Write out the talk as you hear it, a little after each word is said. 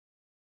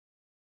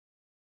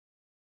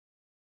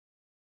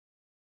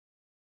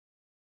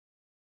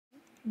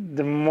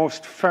the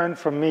most fun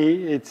for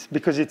me. It's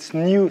because it's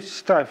new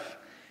stuff.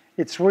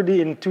 It's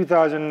really in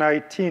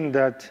 2019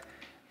 that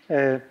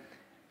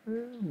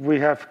we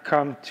have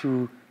come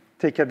to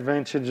take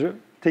advantage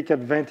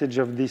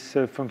of this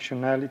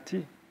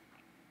functionality.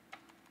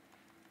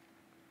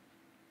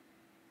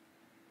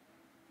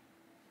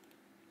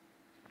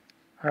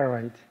 All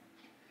right.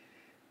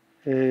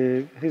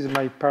 Here's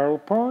my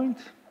PowerPoint.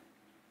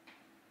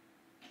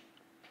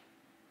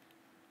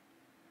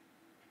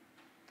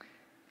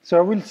 So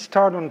I will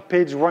start on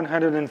page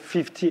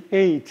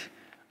 158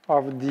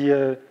 of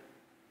the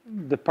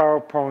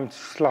PowerPoint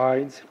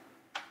slides.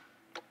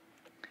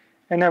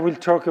 And I will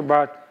talk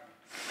about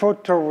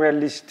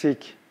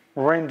photorealistic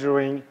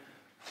rendering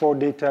for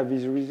data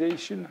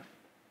visualization.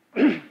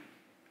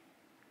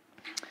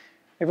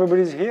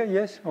 Everybody's here?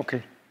 Yes?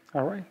 Okay.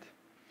 All right.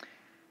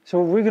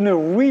 So we're going to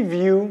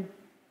review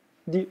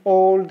the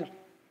old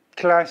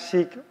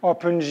classic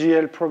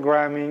OpenGL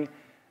programming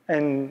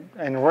and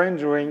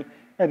rendering,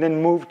 and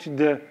then move to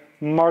the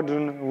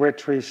modern ray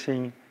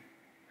tracing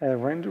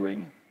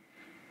rendering.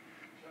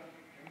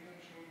 Can you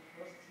show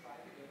the first slide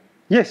again?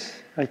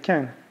 Yes, I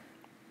can.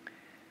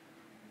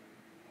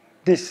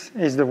 This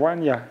is the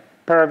one, yeah.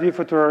 ParaView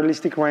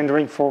photorealistic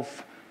rendering for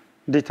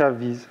data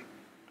viz.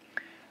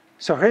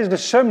 So here's the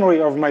summary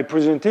of my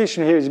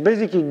presentation here. Is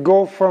basically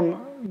go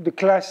from the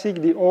classic,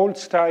 the old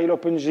style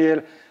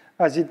OpenGL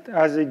as it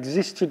has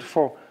existed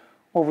for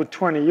over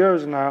 20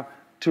 years now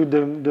to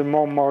the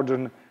more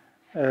modern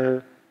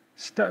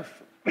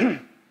stuff.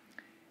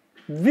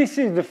 This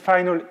is the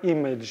final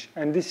image,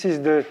 and this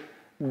is the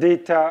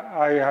data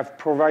I have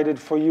provided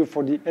for you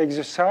for the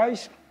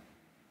exercise.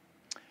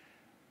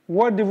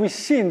 What do we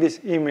see in this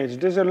image?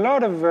 There's a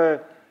lot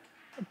of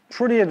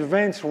pretty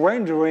advanced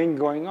rendering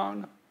going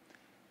on.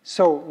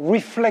 So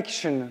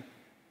reflection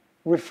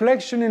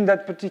in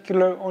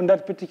that on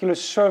that particular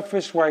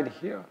surface right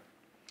here.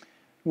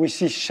 We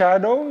see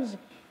shadows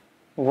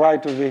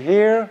right over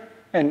here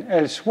and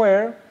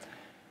elsewhere.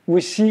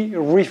 We see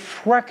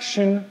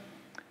refraction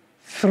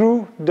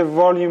through the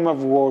volume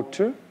of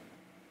water.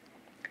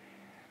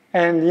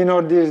 And you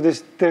know,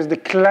 there's the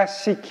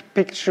classic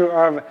picture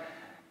of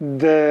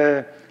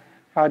the,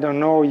 I don't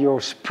know,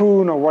 your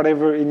spoon or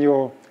whatever in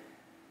your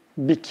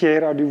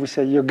biquet, how do we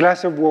say, your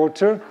glass of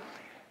water.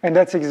 And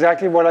that's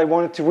exactly what I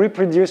wanted to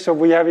reproduce. So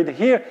we have it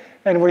here,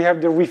 and we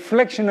have the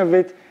reflection of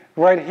it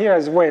right here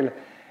as well.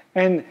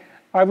 And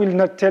I will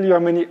not tell you how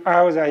many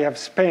hours I have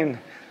spent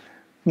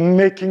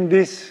making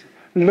this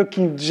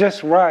looking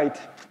just right,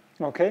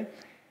 okay?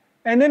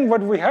 And then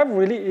what we have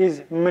really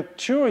is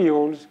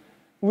materials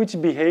which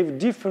behave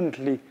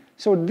differently.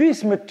 So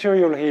this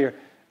material here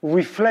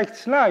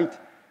reflects light.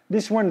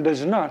 This one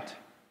does not.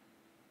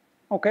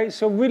 Okay,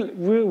 so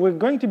we're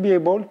going to be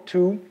able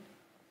to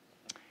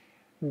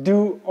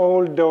do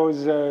all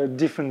those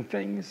different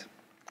things.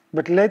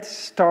 But let's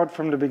start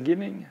from the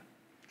beginning.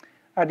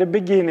 At the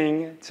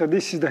beginning, so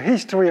this is the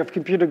history of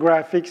computer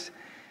graphics,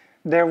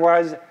 there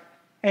was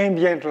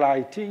ambient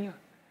lighting.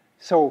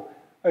 So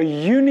a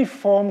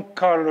uniform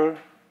color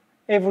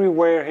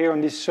everywhere here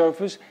on this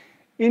surface,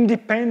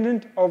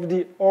 independent of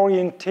the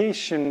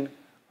orientation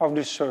of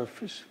the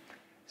surface.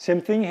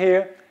 Same thing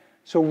here.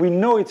 So we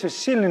know it's a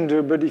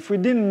cylinder, but if we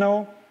didn't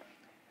know,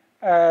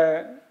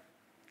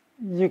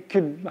 you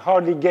could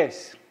hardly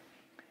guess.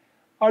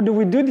 How do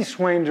we do this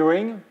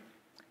rendering?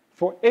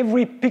 For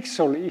every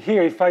pixel,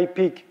 here if I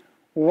pick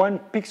one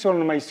pixel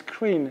on my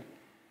screen,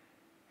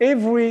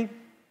 every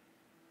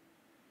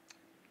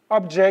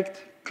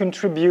object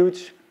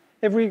contributes,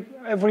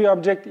 every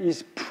object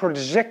is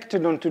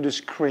projected onto the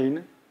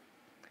screen.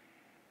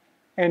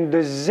 And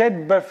the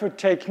Z-buffer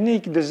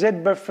technique, the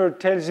Z-buffer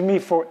tells me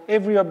for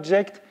every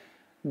object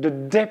the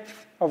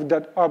depth of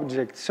that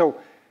object. So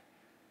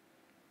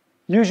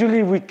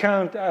usually we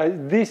count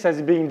this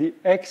as being the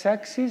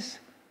x-axis,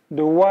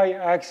 the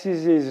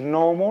y-axis is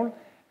normal,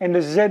 and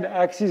the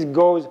z-axis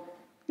goes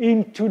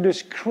into the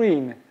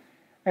screen.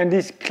 And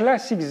this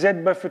classic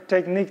Z-buffer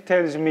technique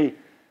tells me,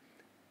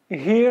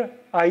 here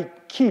I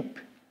keep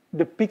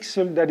the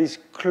pixel that is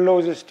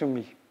closest to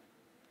me.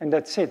 And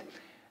that's it.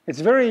 It's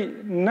very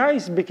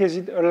nice because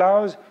it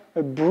allows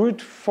a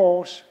brute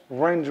force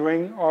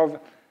rendering of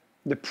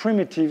the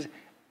primitives.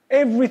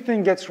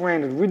 Everything gets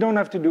rendered. We don't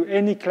have to do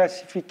any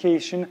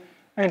classification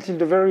until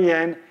the very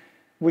end.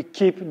 We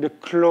keep the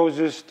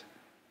closest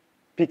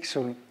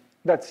pixel.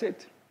 That's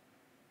it.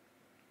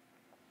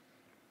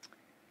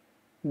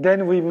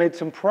 Then we made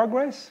some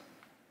progress.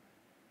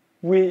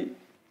 We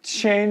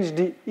changed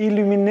the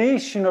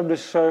illumination of the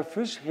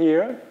surface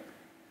here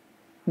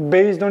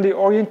based on the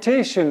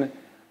orientation.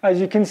 As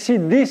you can see,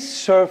 this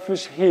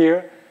surface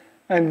here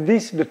and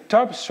the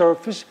top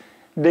surface,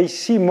 they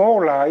see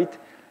more light,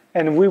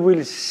 and we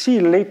will see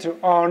later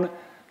on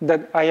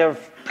that I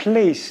have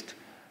placed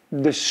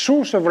the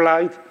source of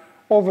light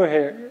over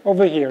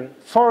here,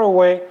 far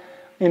away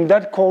in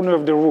that corner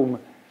of the room.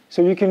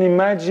 So you can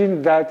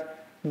imagine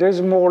that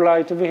there's more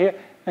light over here,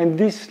 and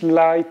this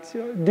light,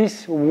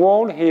 this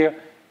wall here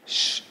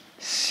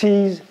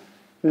sees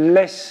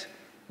less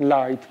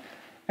light.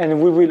 And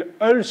we will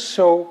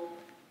also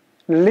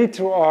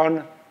later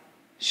on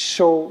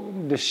show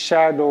the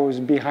shadows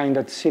behind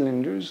that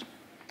cylinders.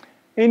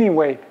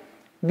 Anyway,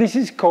 this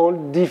is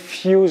called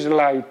diffuse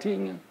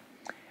lighting.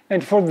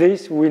 And for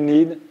this, we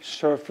need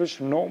surface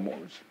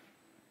normals.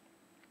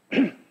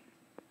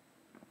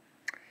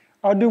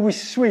 How do we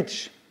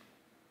switch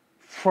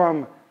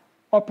from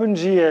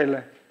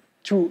OpenGL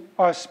to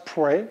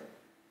Osprey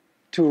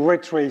to ray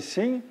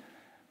tracing?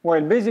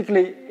 Well,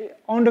 basically,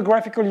 on the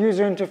graphical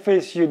user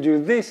interface, you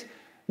do this.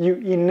 You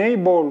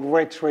enable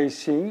ray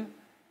tracing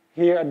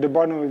here at the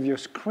bottom of your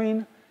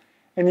screen.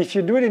 And if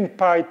you do it in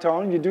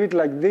Python, you do it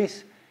like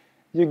this.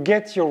 You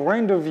get your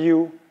render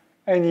view,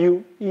 and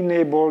you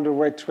enable the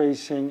ray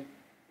tracing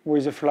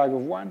with a flag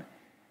of 1.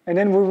 And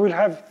then we will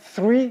have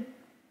 3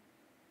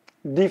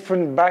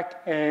 different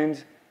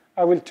backends.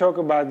 I will talk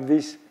about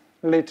this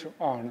later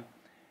on.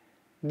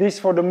 This,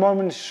 for the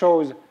moment,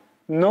 shows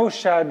no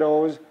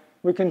shadows.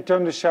 We can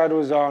turn the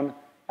shadows on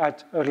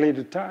at a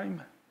later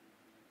time.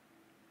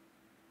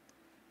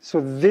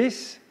 So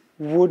this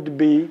would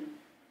be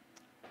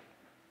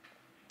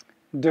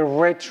the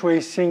ray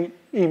tracing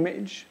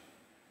image.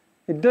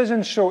 It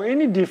doesn't show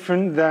any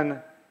different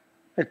than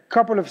a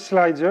couple of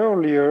slides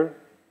earlier.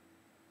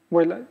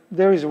 Well,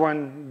 there is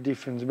one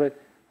difference, but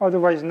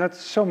otherwise not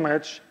so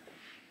much.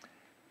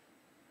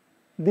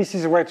 This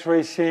is ray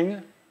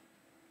tracing,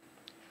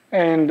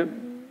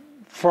 and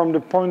from the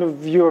point of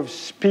view of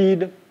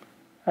speed,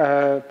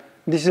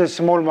 this is a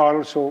small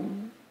model, so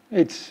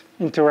it's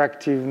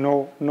interactive,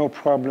 no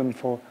problem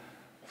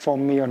for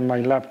me on my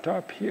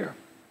laptop here.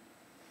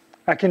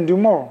 I can do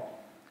more.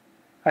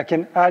 I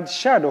can add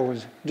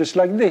shadows, just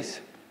like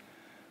this.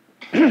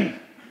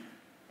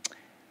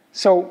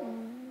 So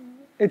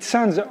it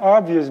sounds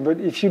obvious, but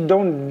if you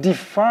don't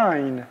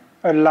define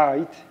a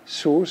light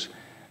source,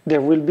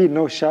 there will be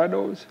no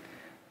shadows.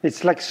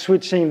 It's like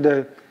switching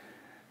the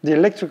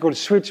electrical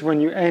switch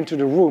when you enter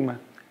the room.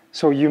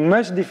 So you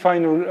must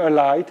define a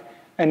light,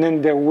 and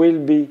then there will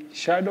be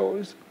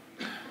shadows.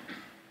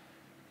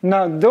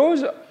 Now,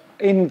 those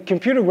in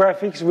computer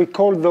graphics, we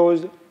call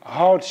those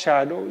hard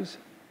shadows.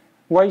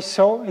 Why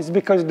so? It's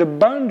because the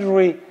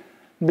boundary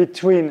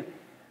between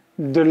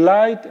the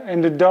light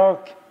and the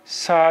dark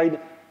side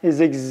is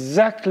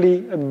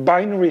exactly a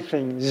binary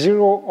thing,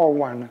 0 or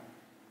 1.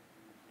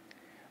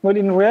 But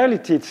in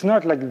reality, it's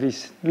not like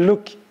this.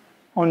 Look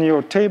on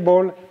your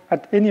table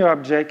at any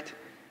object.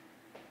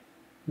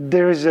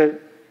 There is a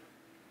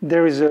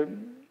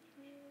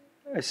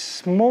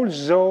small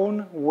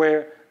zone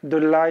where the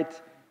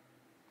light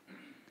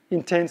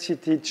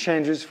intensity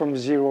changes from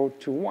 0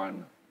 to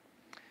 1.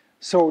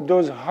 So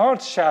those hard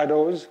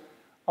shadows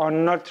are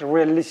not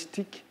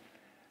realistic.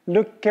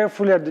 Look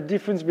carefully at the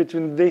difference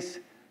between this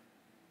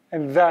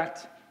and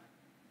that.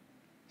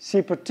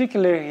 See,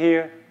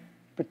 particularly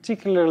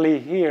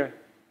here,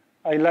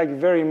 I like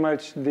very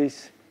much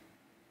this.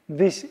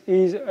 This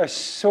is a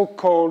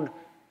so-called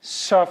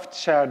soft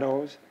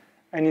shadows,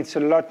 and it's a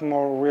lot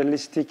more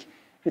realistic.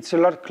 It's a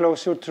lot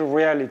closer to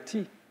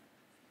reality.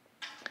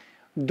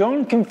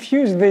 Don't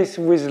confuse this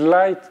with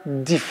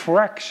light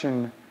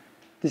diffraction.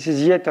 This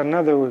is yet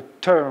another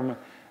term.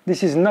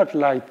 This is not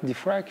light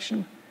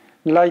diffraction.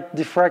 Light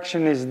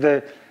diffraction is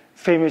the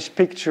famous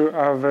picture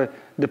of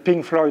the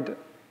Pink Floyd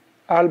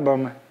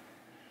album.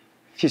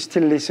 If you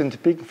still listen to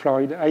Pink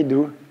Floyd, I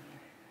do.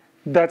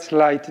 That's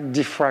light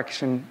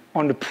diffraction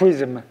on the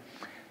prism.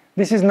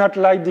 This is not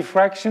light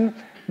diffraction.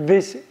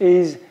 This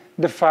is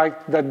the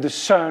fact that the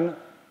sun,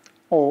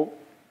 or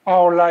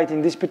our light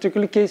in this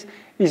particular case,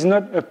 is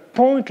not a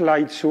point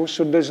light source,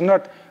 so there's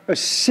not a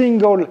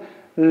single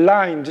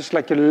line, just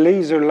like a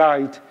laser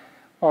light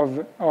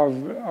of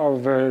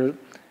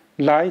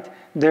light.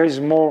 There is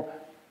more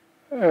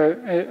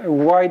a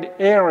wide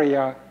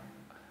area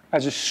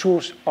as a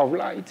source of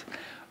light.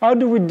 How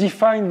do we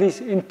define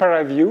this in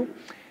ParaView?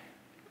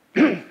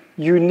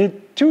 You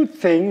need 2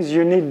 things.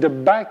 You need the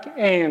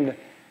back-end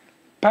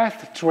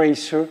path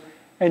tracer,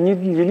 and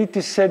you need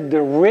to set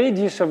the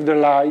radius of the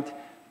light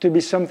to be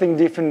something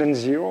different than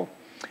 0.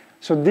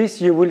 So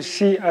this you will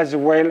see as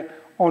well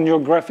on your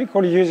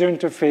graphical user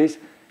interface.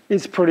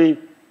 It's pretty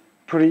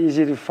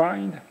easy to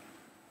find.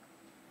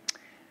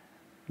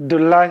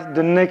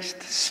 The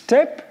next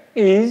step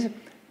is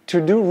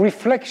to do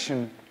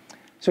reflection.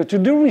 So to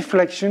do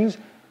reflections,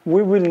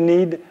 we will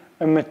need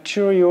a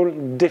material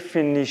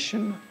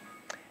definition.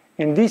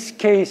 In this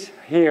case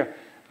here,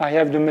 I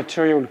have the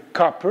material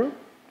copper,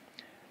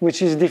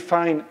 which is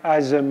defined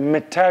as a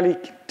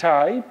metallic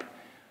type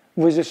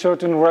with a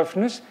certain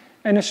roughness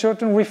and a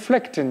certain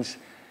reflectance.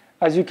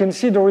 As you can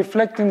see, the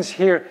reflectance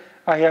here,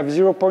 I have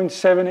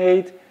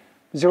 0.78,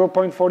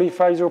 0.45,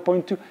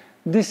 0.2.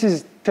 This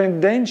is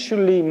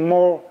tendentially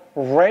more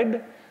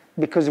red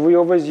because we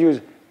always use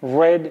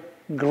red,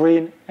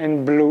 green,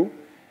 and blue.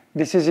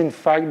 This is, in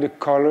fact, the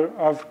color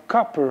of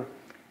copper.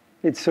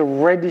 It's a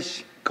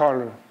reddish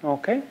color,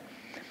 okay?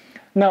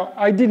 Now,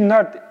 I did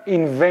not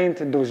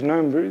invent those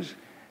numbers.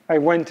 I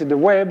went to the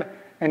web,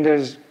 and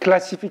there's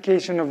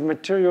classification of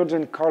materials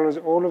and colors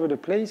all over the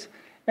place.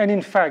 And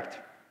in fact,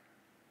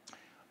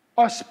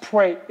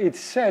 Osprey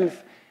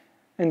itself.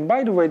 And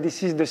by the way,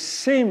 this is the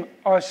same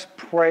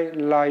Osprey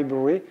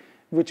library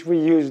which we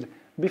used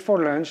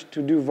before lunch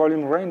to do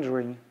volume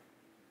rendering.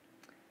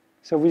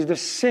 So with the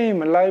same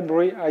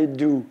library, I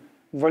do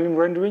volume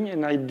rendering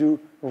and I do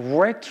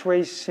ray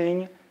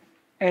tracing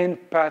and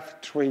path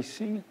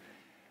tracing.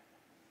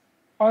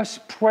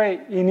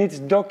 Osprey, in its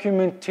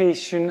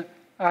documentation,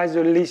 has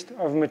a list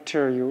of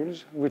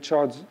materials, which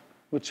are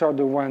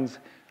the ones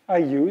I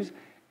use.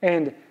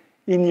 And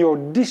in your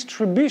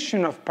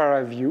distribution of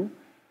ParaView,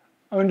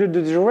 under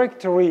the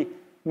directory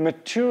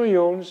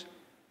materials,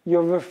 you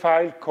have a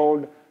file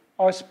called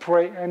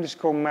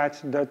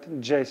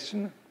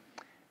osprey_maths.json.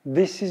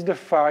 This is the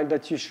file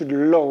that you should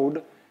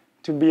load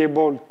to be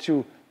able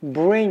to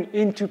bring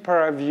into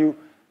ParaView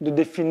the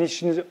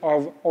definitions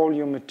of all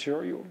your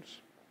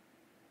materials.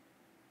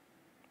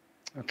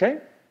 Okay?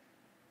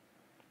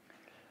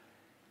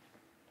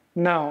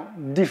 Now,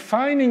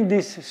 defining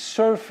this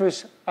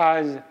surface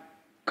as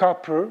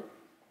copper,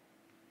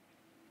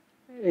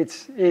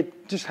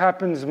 it just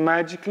happens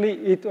magically.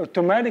 It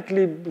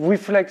automatically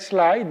reflects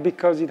light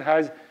because it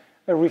has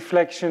a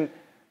reflectance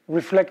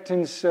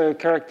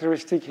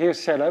characteristic here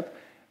set up.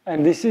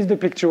 And this is the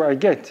picture I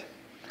get.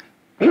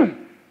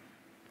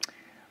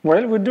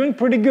 Well, we're doing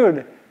pretty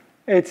good.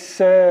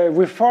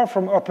 We're far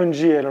from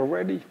OpenGL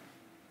already.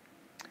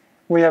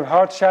 We have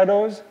hard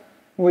shadows.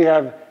 We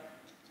have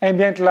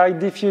ambient light,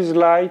 diffuse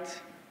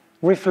light,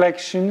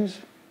 reflections.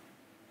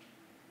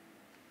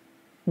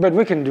 But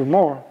we can do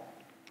more.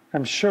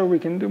 I'm sure we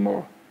can do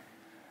more.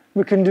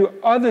 We can do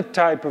other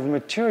type of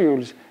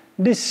materials.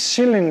 This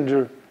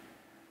cylinder,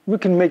 we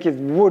can make it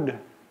wood,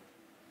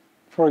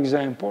 for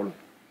example.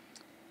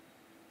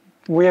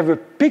 We have a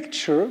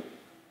picture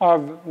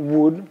of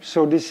wood,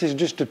 so this is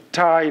just a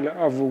tile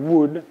of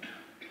wood.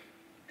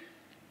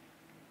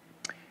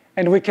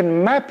 And we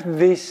can map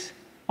this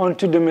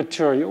onto the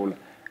material.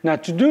 Now,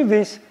 to do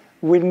this,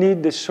 we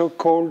need the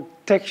so-called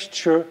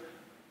texture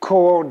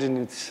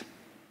coordinates.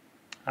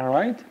 All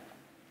right?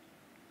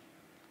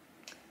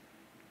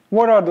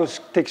 What are those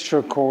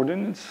texture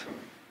coordinates?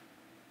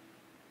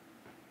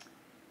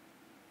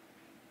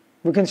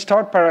 We can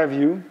start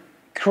ParaView,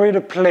 create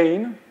a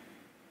plane,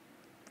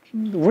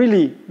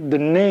 really the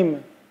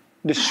name,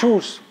 the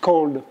source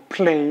called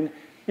plane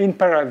in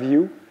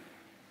ParaView,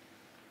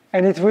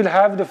 and it will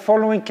have the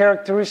following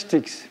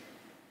characteristics.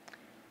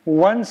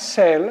 One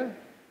cell,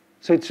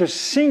 so it's a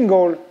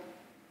single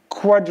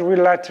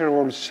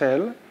quadrilateral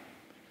cell.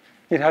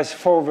 It has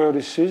 4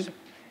 vertices,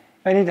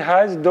 and it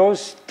has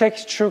those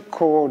texture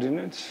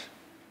coordinates.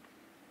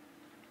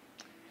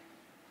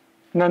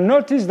 Now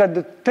notice that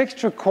the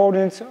texture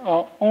coordinates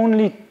are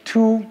only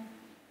 2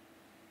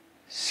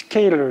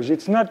 scalars.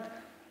 It's not,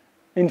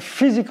 in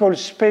physical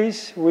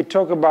space, we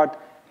talk about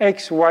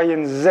x, y,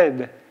 and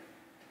z.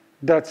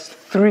 That's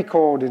 3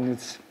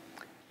 coordinates.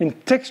 In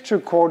texture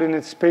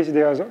coordinate space,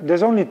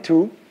 there's only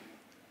 2,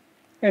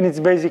 and it's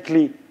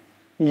basically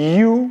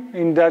u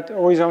in that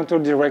horizontal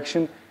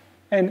direction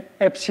and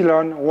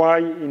epsilon y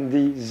in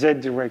the z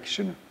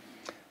direction.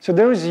 So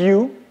there is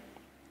u,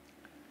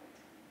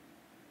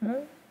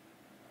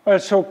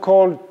 also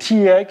called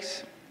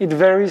tx. It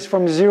varies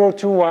from 0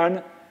 to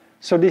 1.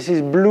 So this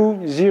is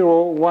blue,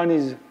 0, 1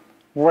 is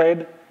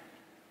red.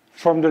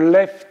 From the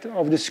left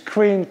of the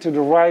screen to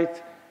the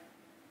right,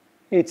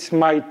 it's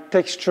my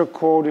texture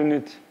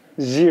coordinate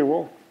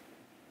 0.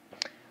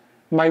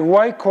 My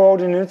y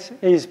coordinate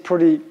is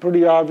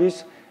pretty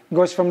obvious,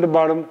 goes from the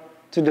bottom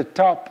to the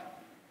top.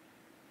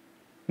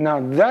 Now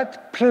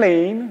that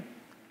plane,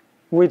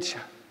 which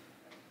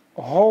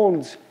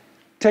holds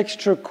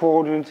texture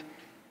coordinate,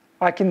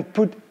 I can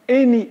put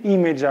any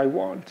image I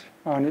want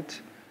on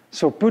it.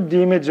 So put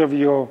the image of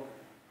your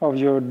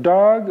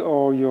dog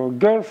or your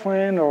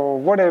girlfriend or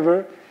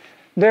whatever.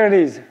 There it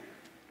is.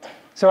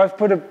 So I've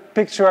put a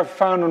picture I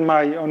found on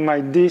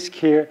my disk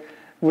here,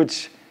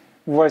 which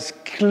was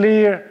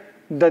clear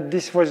that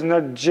this was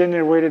not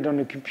generated on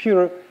a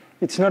computer.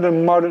 It's not a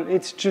model,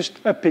 it's just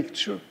a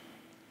picture.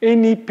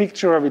 Any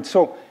picture of it.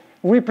 So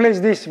replace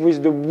this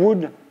with the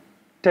wood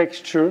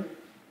texture,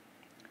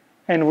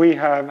 and we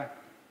have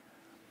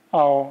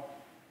our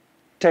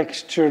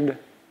textured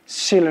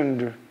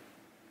cylinder.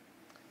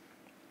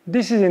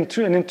 This is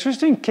an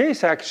interesting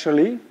case,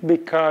 actually,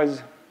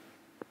 because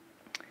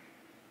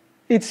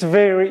it's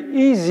very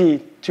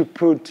easy to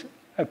put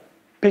a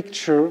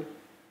picture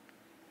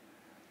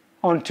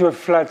onto a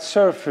flat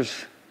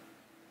surface.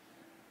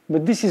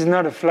 But this is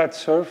not a flat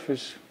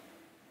surface.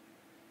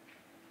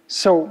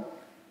 So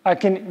I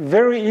can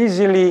very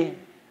easily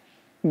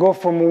go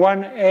from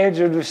one edge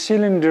of the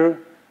cylinder,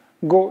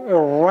 go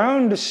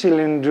around the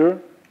cylinder.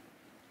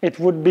 It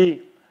would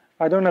be,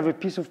 I don't have a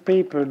piece of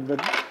paper,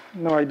 but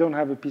no, I don't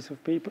have a piece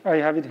of paper. I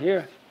have it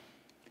here.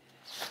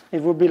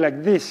 It would be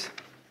like this.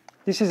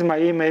 This is my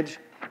image,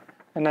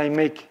 and I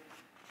make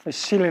a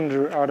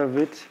cylinder out of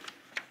it,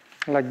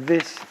 like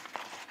this.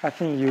 I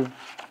think you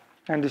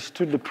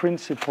understood the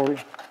principle.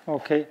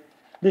 Okay,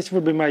 this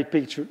would be my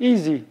picture.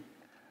 Easy.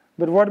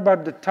 But what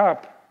about the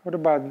top? What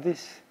about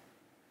this?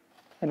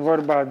 And what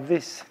about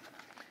this?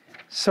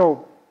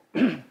 So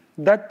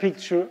that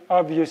picture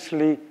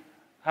obviously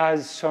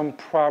has some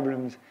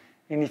problems.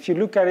 And if you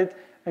look at it,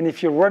 and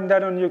if you run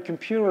that on your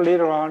computer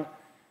later on,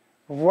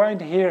 right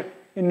here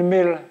in the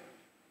middle,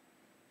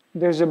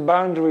 there's a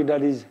boundary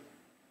that is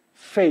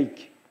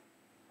fake.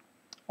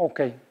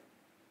 Okay,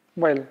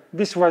 well,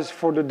 this was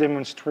for the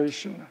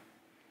demonstration.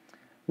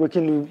 We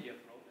can do,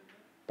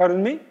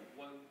 pardon me?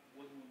 What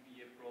would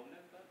be a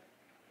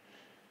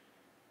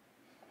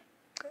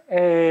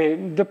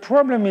problem? The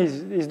problem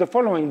is the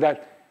following,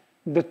 that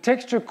the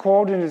texture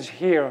coordinates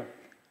here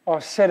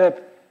are set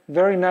up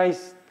very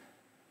nice.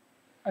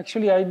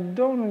 Actually, I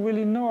don't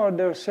really know how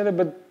they're set up,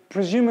 but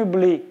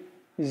presumably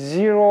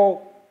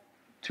 0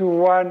 to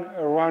 1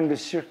 around the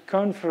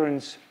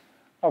circumference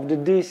of the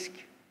disk.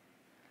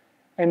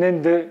 And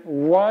then the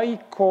y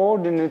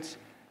coordinates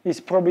is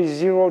probably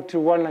 0 to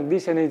 1 like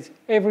this, and it's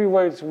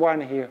everywhere it's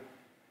 1 here.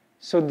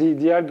 So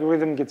the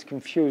algorithm gets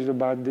confused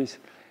about this.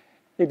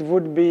 It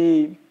would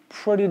be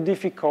pretty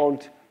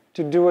difficult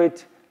to do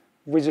it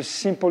with a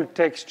simple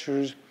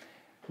textures.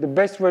 The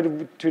best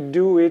way to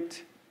do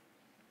it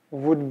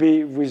would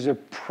be with a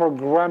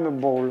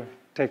programmable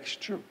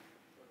texture.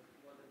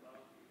 What about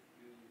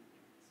if you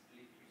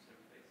split your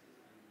surfaces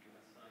and you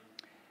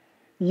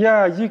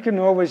assign? Yeah, you can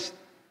always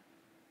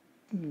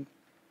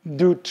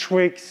do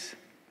tricks,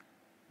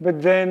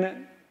 but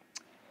then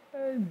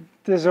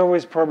there's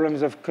always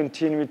problems of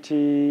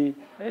continuity.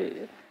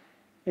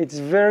 It's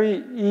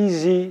very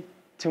easy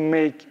to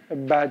make a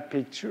bad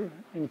picture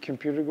in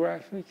computer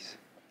graphics.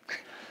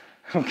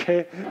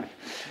 Okay?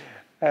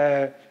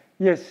 Yes?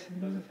 Does it help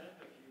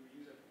if you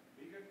use a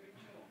bigger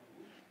picture of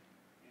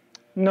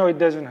the wood? No, it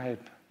doesn't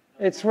help.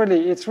 It's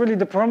really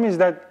the problem is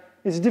that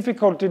it's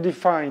difficult to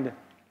define.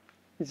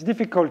 It's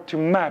difficult to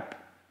map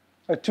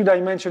a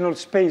two-dimensional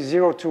space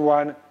 0 to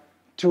 1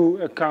 to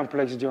a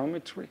complex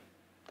geometry.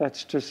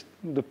 That's just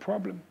the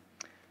problem.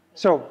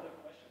 So, Another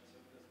question.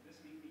 So does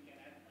this mean we can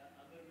add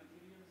other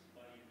materials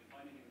by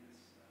defining in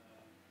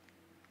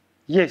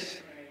this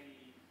yes.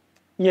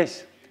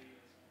 Yes.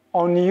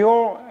 On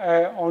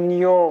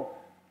your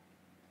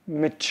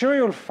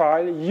material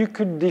file, you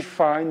could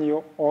define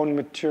your own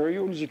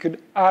materials. You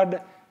could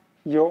add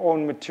your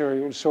own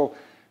materials. So,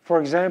 for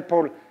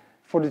example,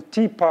 for the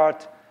T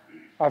part,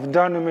 I've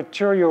done a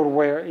material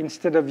where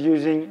instead of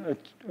using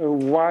a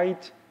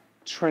white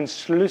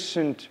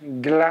translucent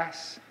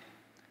glass,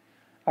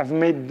 I've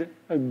made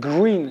a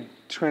green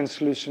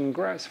translucent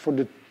glass for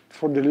the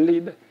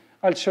lid.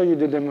 I'll show you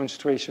the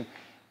demonstration.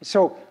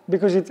 So,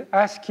 because it's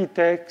ASCII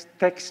text,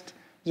 it's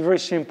very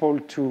simple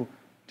to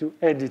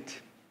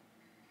edit.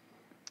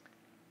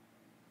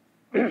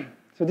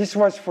 So this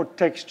was for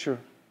texture.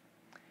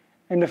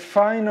 And the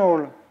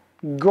final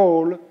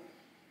goal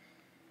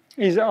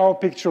is our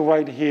picture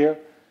right here,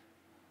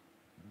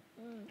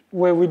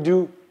 where we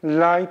do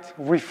light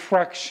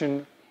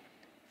refraction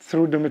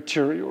through the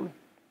material.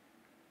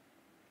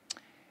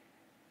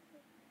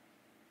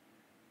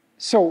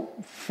 So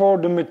for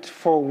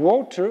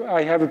water,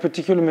 I have a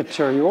particular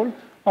material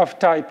of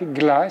type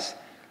glass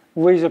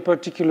with a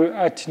particular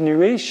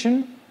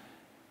attenuation,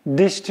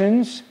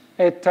 distance,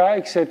 eta,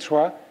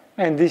 etc.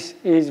 And this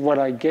is what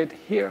I get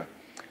here.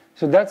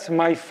 So that's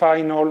my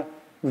final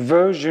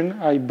version,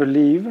 I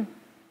believe.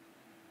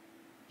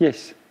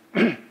 Yes.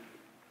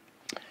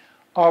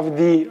 of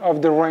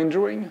the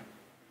rendering.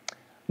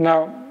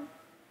 Now,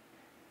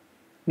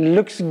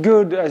 looks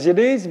good as it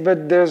is,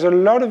 but there's a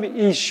lot of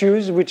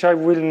issues which I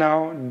will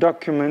now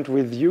document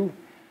with you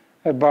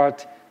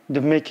about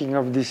the making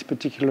of this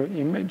particular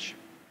image.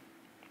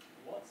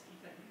 What's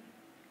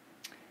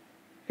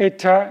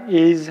eta? Eta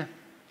is,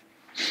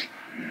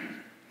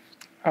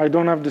 I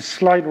don't have the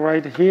slide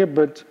right here,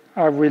 but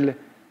I will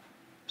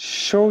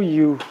show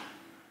you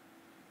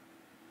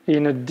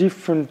in a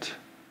different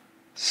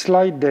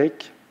slide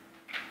deck.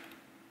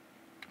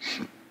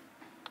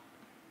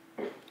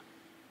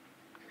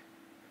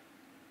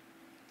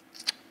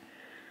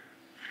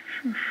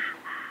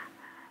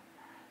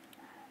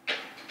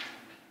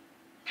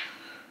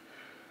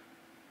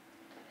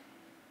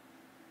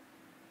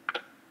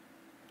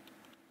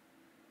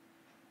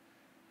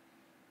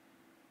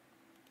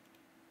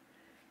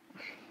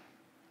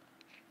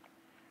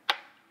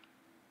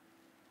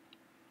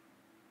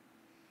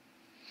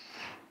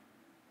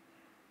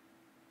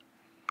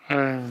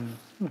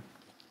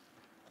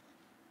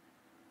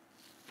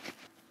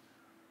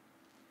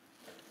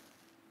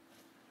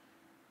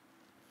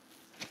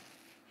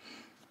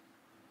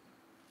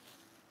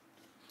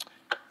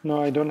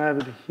 No, I don't have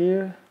it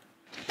here.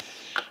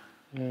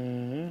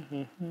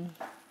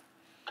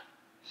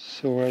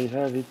 So I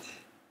have it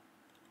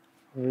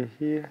over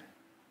here.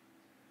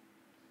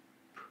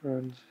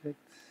 Projects.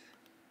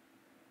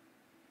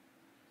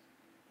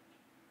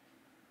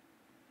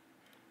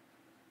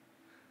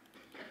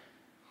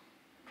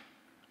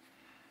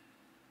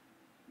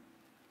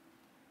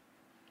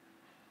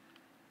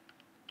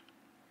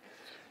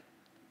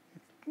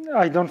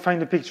 I don't find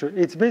the picture.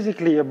 It's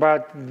basically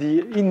about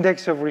the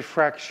index of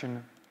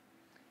refraction.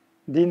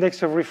 the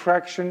index of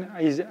refraction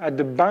is at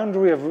the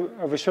boundary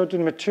of a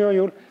certain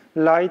material,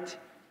 light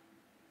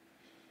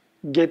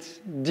gets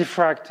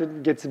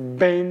diffracted, gets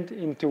bent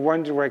into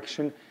one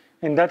direction,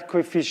 and that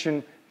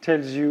coefficient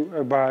tells you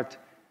about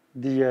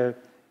the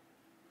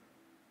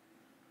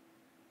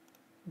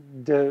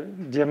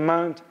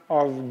amount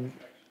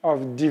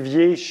of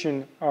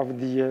deviation of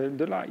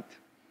the light.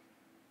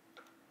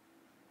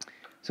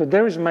 So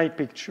there is my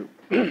picture.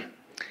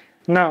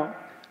 Now,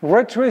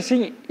 ray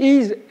tracing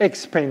is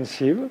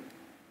expensive,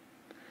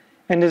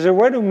 and there's a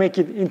way to make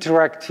it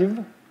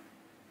interactive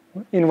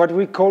in what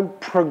we call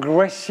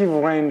progressive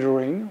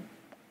rendering.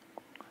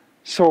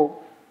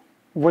 So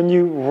when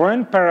you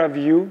run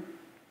ParaView,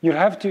 you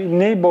have to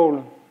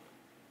enable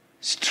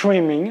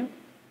streaming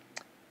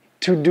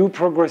to do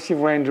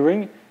progressive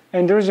rendering.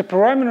 And there is a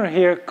parameter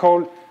here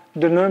called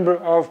the number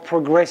of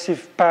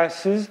progressive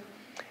passes.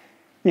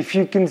 If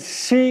you can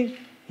see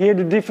here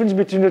the difference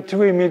between the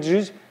two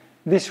images,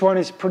 this one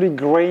is pretty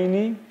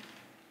grainy,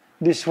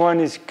 this one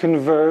is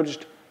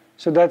converged.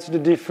 So that's the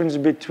difference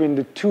between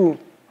the two.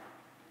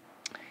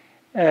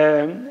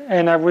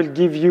 And I will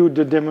give you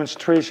the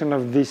demonstration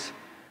of this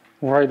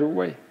right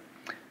away.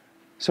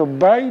 So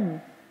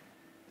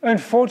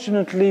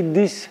unfortunately,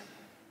 this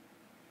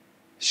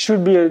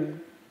should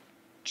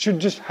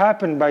just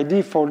happen by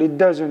default. It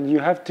doesn't. You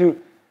have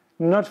to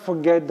not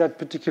forget that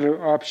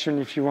particular option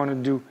if you want to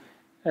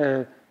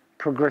do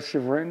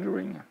progressive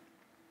rendering.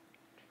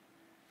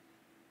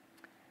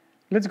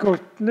 Let's go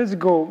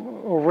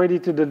already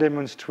to the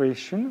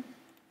demonstration.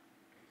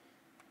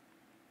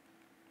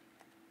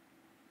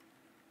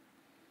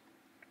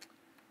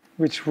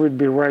 Which would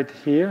be right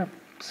here.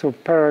 So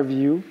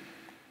ParaView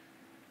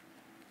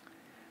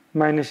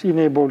minus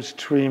enable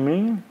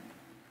streaming.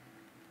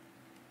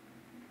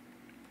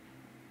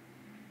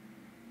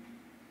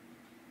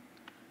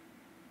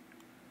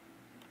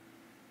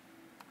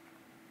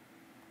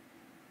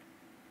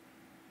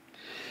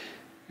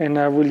 And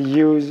I will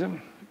use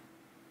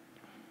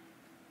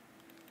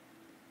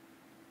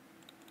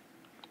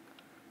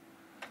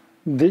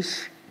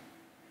this.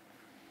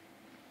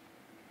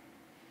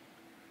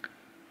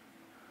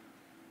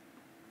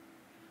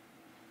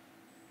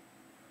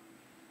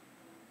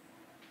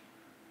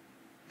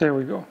 There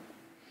we go.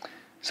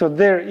 So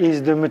there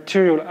is the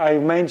material I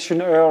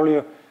mentioned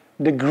earlier,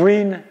 the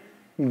green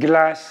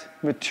glass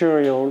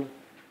material.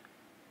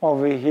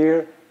 Over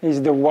here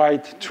is the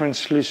white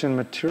translucent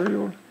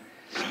material.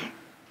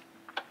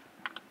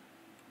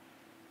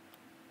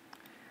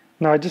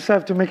 Now I just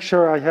have to make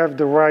sure I have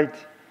the right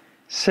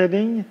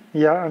setting.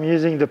 Yeah, I'm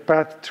using the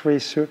path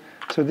tracer,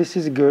 so this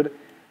is good.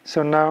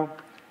 So now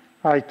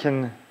I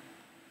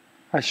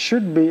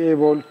should be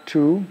able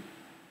to,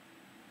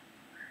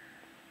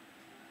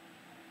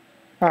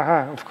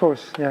 of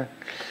course, yeah.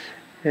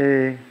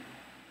 This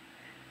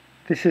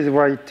is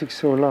why it took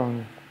so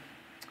long.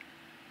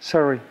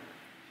 Sorry.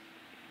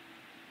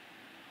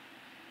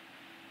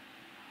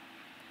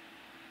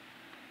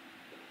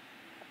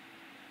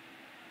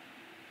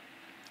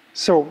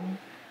 So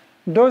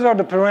those are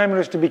the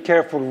parameters to be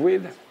careful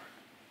with.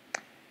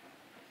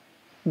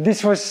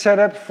 This was set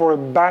up for a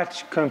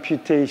batch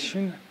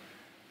computation.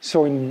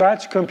 So in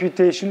batch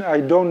computation, I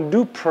don't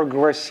do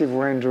progressive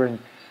rendering.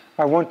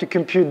 I want to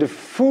compute the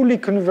fully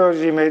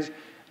converged image,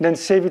 then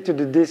save it to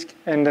the disk,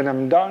 and then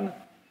I'm done.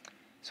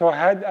 So I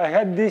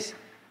had this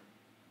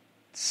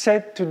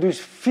set to do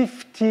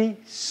 50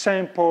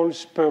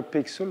 samples per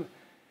pixel,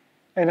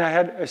 and I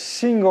had a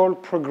single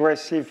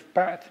progressive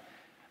path.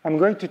 I'm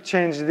going to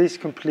change this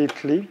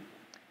completely.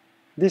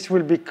 This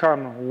will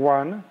become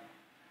 1,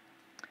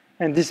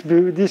 and this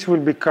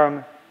will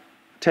become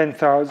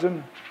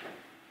 10,000.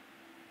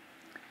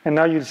 And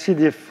now you'll see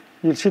the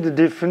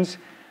difference.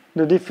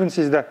 The difference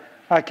is that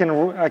I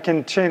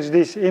can change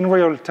this in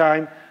real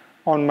time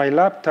on my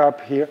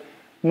laptop here,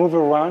 move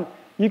around.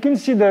 You can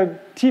see the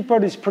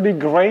teapot is pretty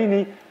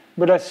grainy,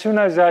 but as soon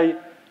as I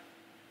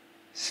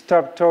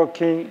stop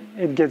talking,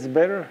 it gets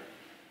better.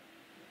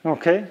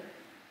 Okay?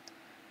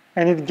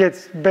 And it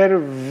gets better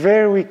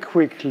very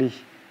quickly.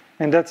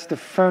 And that's the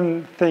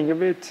fun thing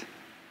of it.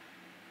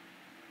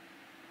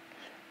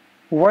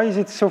 Why is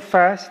it so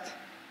fast?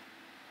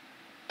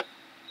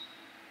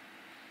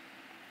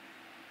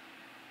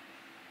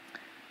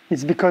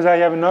 It's because I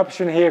have an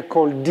option here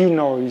called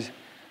denoise.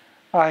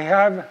 I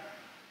have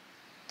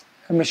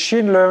a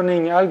machine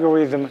learning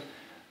algorithm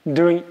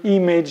doing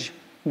image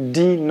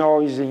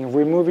denoising,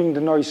 removing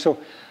the noise. So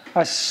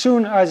as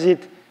soon as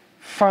it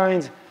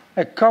finds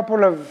a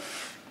couple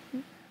of,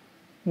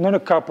 not a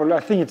couple,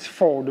 I think it's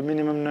 4, the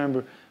minimum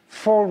number,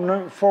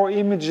 4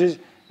 images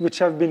which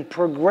have been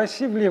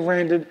progressively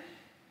rendered,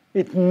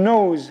 it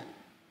knows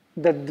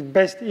that the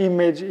best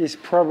image is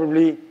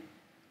probably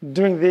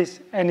doing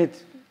this, and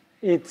it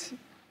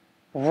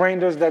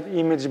renders that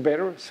image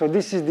better. So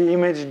this is the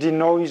image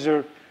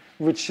denoiser,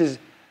 which is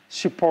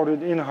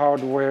supported in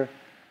hardware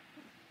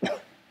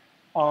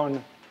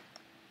on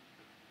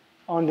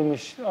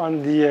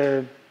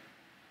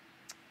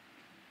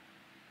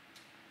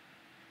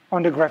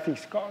the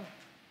graphics card.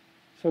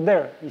 So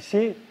there, you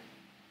see,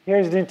 Here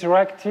is the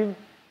interactive,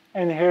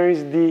 and here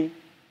is the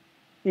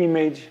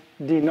image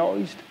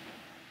denoised.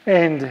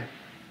 And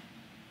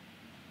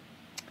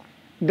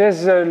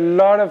there's a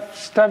lot of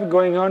stuff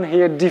going on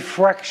here,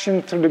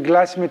 diffraction through the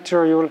glass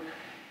material.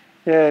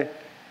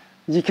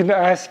 You can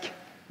ask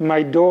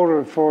my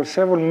daughter. For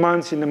several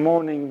months in the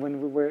morning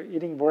when we were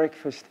eating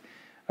breakfast,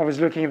 I was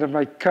looking at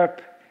my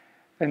cup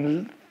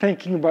and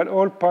thinking about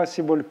all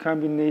possible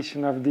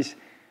combination of this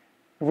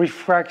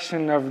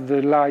refraction of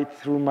the light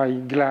through my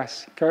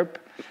glass cup.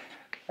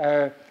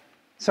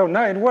 So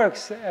now it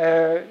works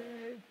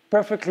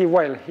perfectly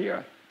well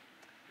here.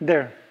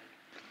 There.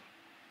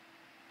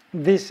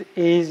 This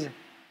is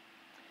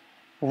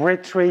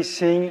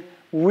retracing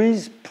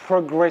with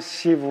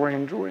progressive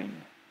rendering.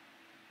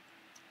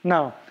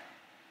 Now,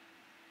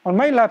 on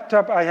my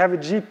laptop, I have a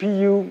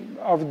GPU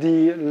of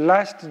the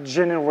last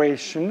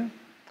generation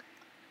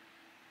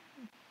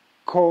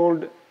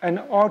called an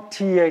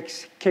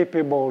RTX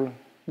capable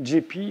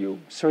GPU.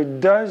 So it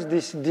does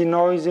this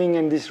denoising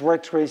and this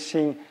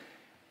retracing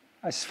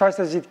as fast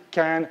as it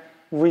can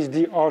with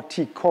the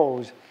RT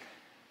cores.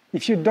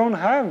 If you don't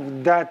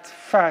have that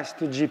fast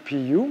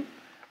GPU,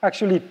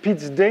 actually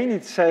Pitt's Dane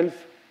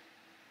itself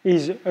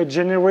is a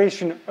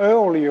generation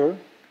earlier.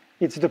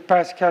 It's the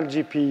Pascal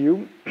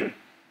GPU.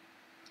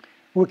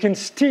 We can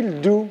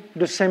still do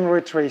the same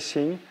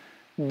retracing,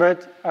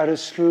 but at a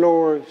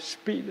slower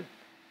speed.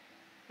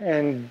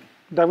 And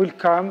that will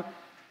come.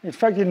 In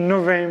fact, in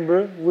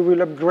November, we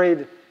will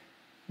upgrade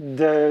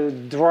the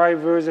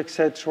drivers,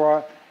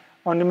 etc.,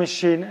 on the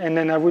machine, and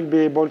then I will be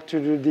able to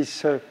do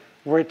this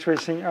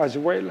retracing as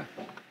well.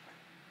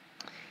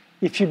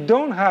 If you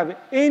don't have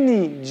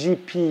any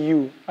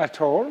GPU at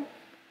all,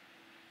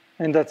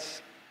 and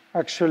that's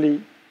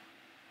actually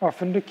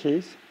often the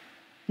case,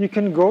 you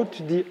can go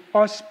to the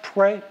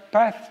Osprey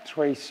path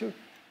tracer.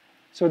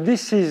 So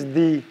this is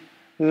the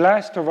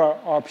last of our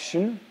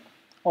option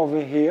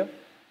over here.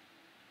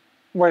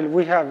 Well,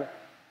 we have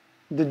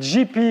the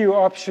GPU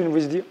option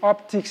with the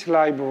optics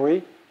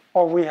library,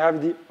 or we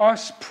have the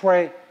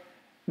Osprey,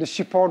 the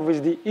support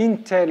with the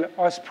Intel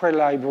Osprey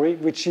library,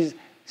 which is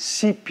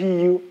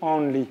CPU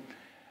only.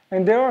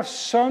 And there are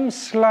some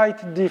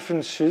slight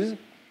differences.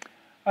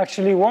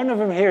 Actually, one of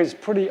them here is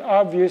pretty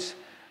obvious.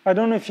 I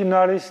don't know if you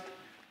noticed.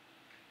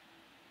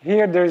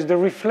 Here, there's the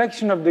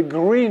reflection of the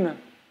green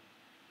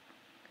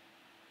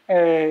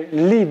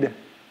lid.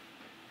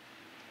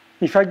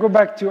 If I go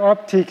back to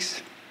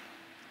optics,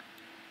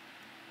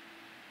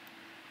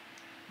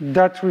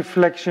 that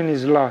reflection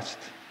is lost.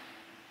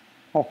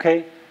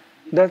 Okay?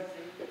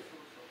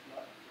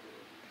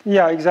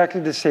 Yeah,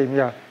 exactly the same,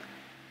 yeah.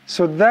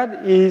 So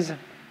that is,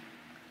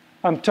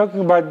 I'm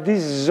talking about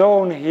this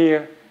zone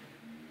here,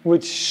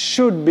 which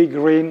should be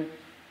green,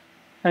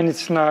 and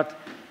it's not.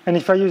 And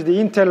if I use the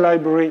Intel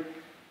library,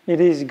 it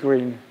is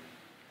green.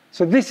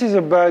 So this is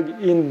a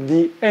bug in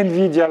the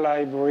NVIDIA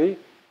library,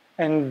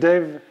 and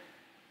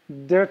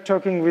they're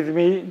talking with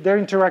me, they're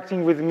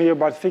interacting with me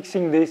about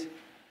fixing this.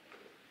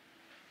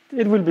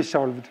 It will be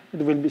solved.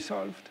 It will be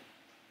solved.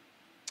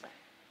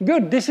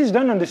 Good. This is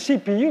done on the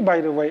CPU,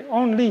 by the way.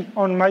 Only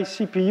on my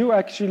CPU.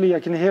 Actually, I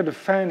can hear the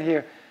fan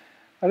here.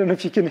 I don't know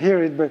if you can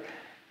hear it, but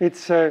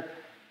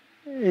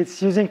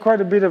it's using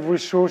quite a bit of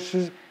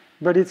resources,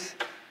 but it's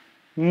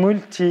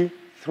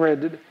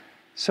multi-threaded.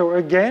 So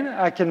again,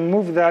 I can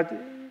move that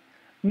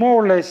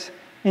more or less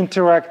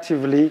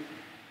interactively,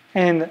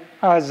 and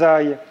as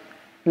I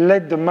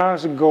let the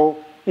mouse go,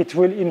 it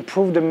will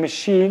improve the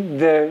machine,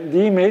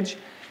 the image.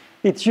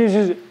 It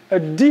uses a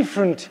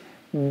different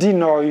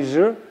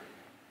denoiser.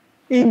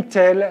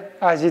 Intel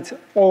has its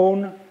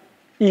own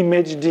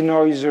image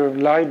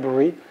denoiser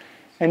library.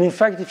 And in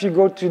fact, if you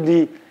go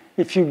to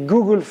if you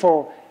Google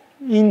for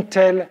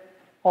Intel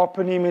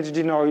Open Image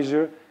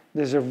Denoiser,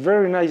 there's a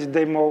very nice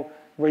demo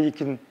where you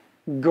can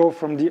go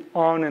from the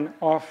on and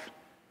off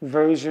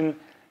version.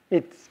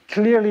 It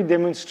clearly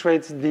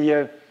demonstrates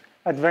the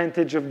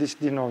advantage of this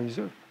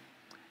denoiser.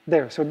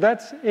 There, so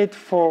that's it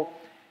for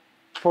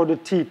the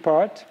T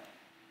part.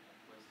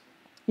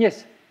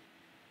 Yes?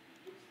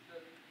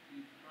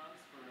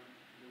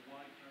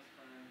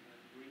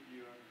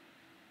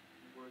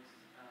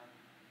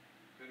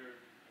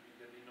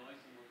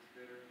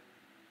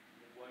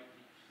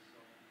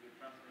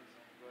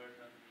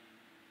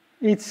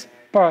 It's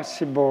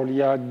possible,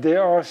 yeah.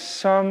 There are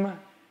some,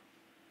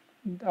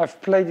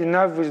 I've played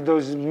enough with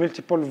those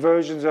multiple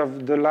versions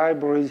of the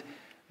libraries.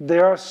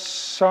 There are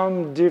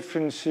some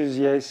differences,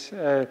 yes,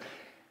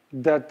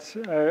 that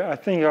I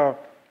think are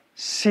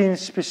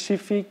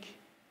scene-specific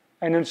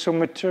and also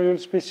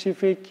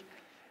material-specific.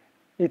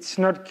 It's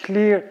not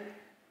clear.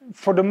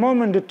 For the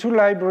moment, the two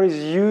libraries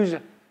use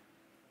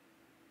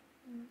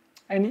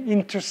an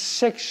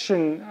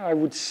intersection, I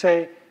would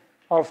say,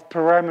 of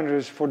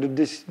parameters for the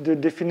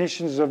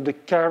definitions of the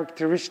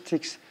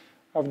characteristics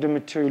of the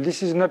material.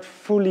 This is not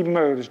fully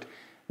merged.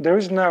 There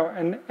is now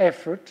an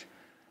effort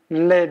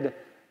led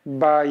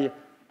by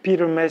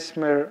Peter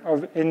Messmer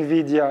of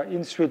NVIDIA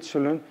in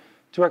Switzerland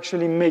to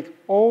actually make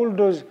all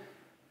those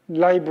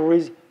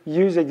libraries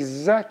use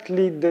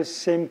exactly the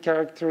same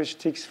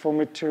characteristics for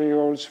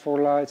materials, for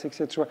lights,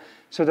 etc.,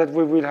 so that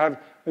we will have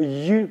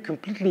a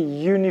completely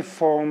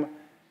uniform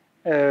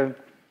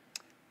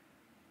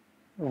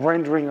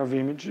rendering of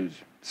images.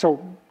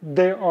 So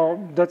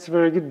that's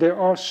very good. There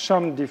are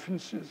some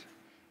differences.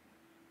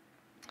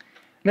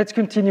 Let's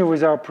continue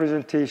with our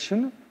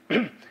presentation.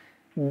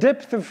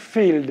 Depth of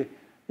field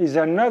is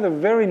another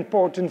very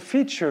important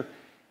feature.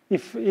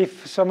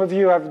 If some of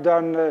you have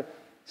done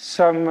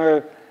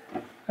some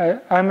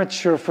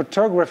amateur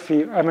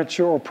photography,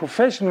 amateur or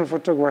professional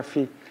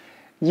photography,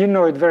 you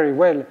know it very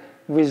well.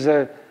 With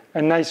a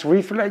nice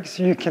reflex,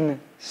 you can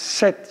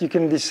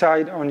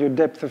decide on your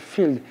depth of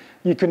field.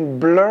 You can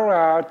blur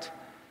out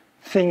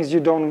things you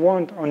don't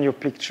want on your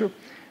picture.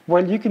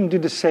 Well, you can do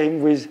the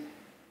same with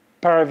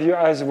ParaView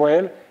as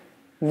well,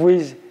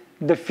 with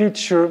the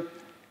feature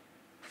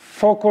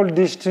focal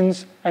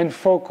distance and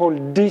focal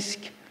disk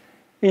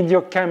in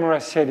your camera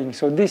settings.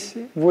 So this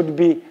would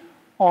be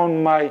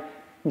on my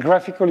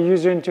graphical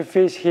user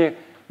interface here,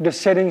 the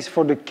settings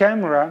for the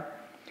camera,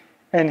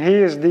 and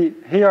here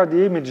are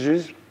the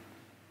images.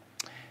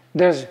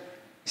 There's,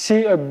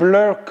 see, a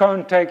blur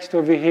context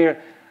over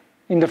here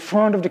in the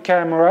front of the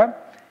camera.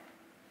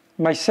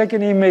 My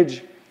second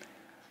image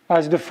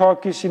has the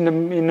focus in the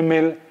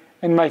middle,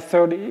 and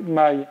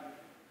my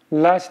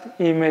last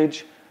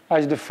image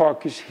has the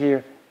focus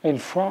here in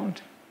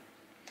front.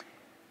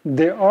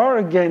 There are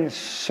again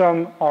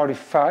some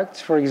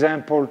artifacts. For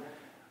example,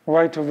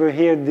 right over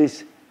here,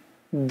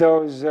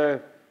 those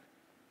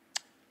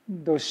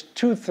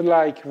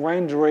tooth-like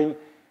rendering.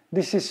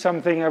 This is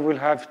something I will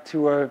have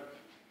to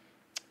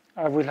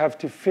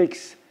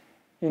fix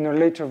in a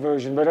later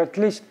version. But at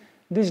least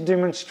this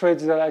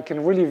demonstrates that I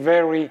can really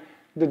vary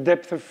the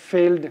depth of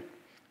field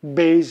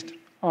based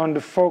on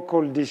the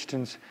focal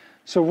distance.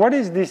 So what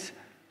is this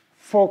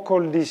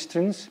focal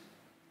distance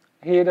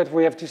here that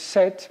we have to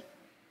set?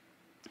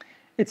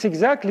 It's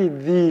exactly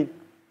the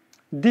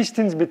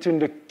distance between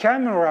the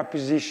camera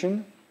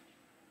position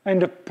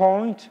and the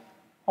point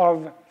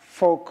of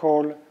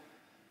focal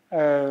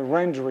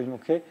rendering,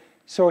 okay?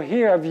 So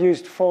here I've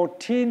used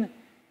 14,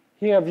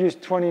 here I've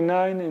used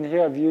 29, and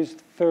here I've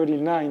used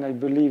 39, I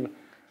believe,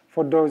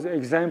 for those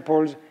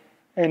examples.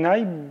 And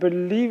I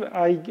believe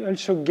I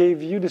also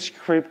gave you the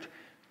script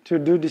to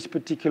do this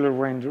particular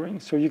rendering,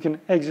 so you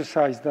can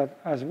exercise that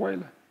as well.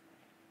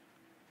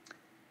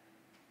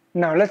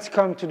 Now let's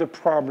come to the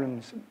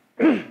problems.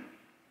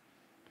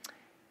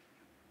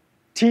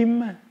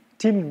 Tim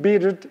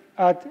Biddert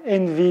at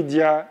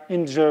NVIDIA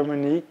in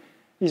Germany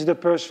is the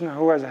person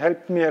who has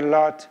helped me a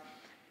lot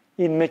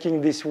in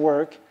making this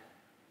work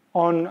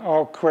on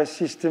our Quest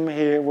system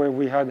here, where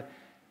we had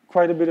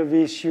quite a bit of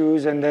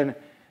issues, and then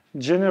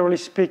generally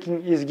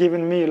speaking, he's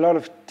given me a lot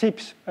of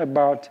tips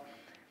about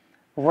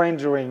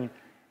rendering.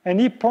 And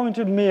he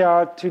pointed me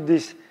out to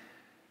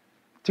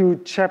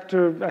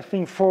chapter, I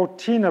think,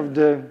 14 of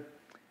the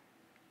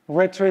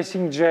Ray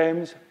Tracing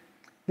Gems.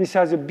 This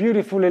has a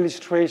beautiful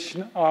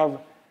illustration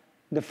of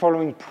the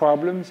following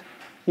problems.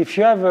 If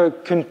you have a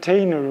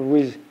container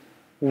with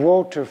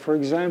water, for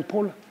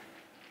example,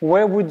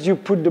 where would you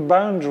put the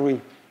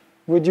boundary?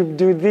 Would you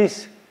do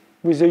this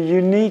with a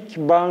unique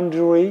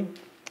boundary?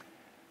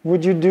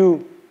 Would you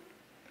do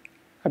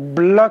a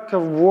block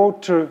of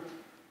water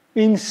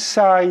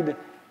inside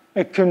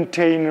a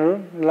container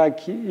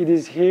like it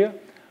is here?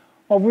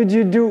 Or would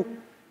you do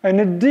an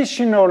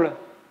additional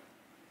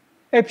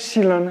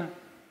epsilon?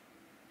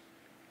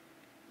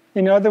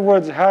 In other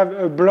words, have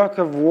a block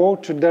of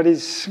water that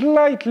is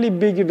slightly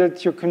bigger than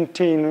your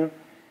container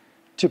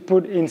to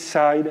put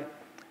inside.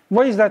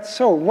 Why is that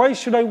so? Why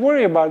should I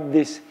worry about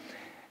this?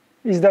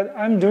 Is that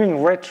I'm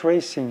doing ray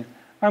tracing.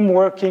 I'm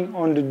working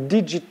on the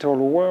digital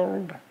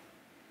world,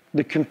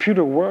 the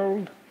computer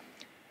world.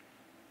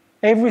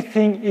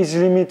 Everything is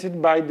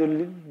limited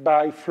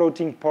by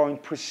floating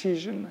point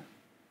precision.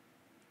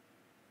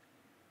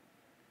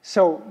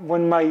 So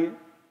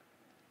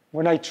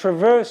when I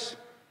traverse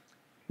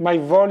my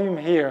volume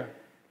here,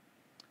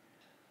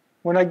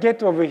 when I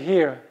get over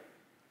here,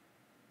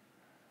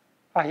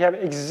 I have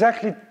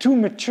exactly two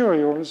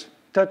materials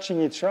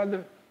touching each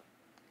other,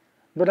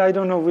 but I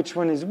don't know which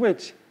one is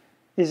which.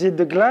 Is it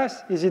the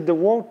glass? Is it the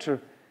water?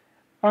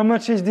 How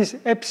much is this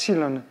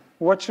epsilon?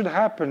 What should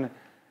happen?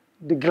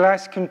 The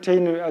glass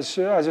container has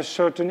a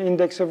certain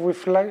index of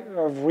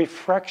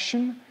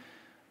refraction.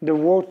 The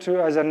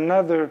water has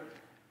another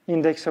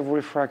index of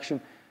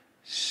refraction.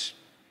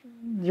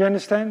 You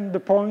understand the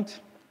point?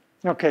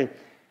 Okay.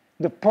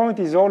 The point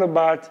is all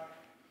about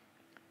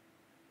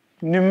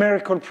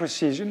numerical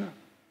precision.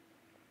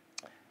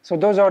 So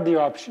those are the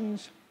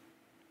options.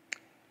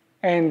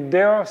 And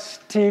there are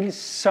still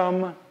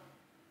some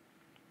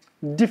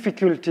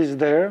difficulties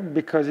there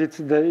because it's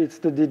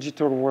the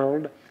digital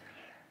world.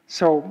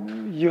 So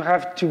you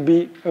have to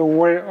be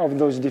aware of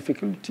those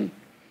difficulties.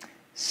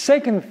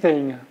 Second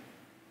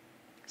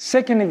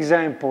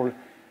example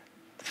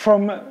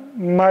from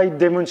my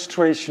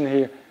demonstration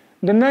here,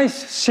 the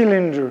nice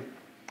cylinder.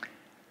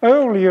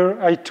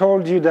 Earlier I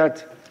told you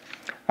that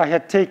I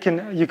had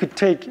taken, you could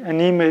take an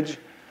image,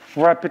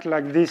 wrap it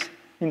like this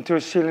into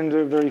a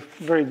cylinder, very,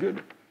 very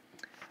good.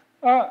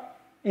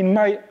 In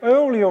my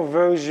earlier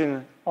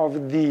version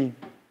of the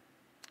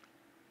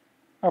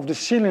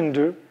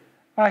cylinder,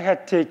 I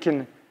had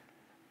taken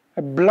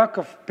a block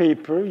of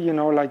paper, you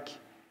know, like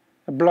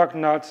a block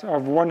notes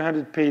of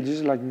 100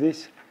 pages like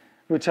this,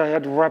 which I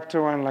had wrapped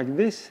around like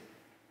this,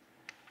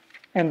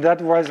 and that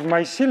was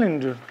my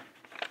cylinder.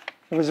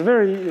 It was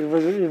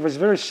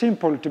very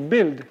simple to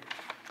build,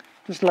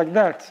 just like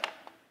that.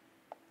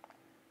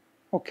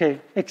 Okay,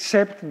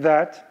 except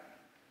that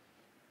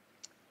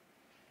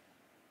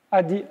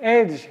at the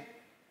edge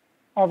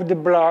of the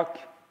block,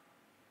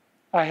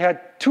 I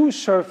had two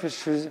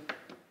surfaces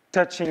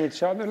touching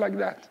each other like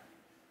that.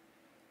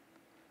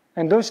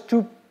 And those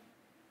two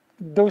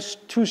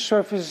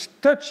surfaces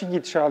touching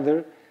each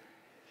other,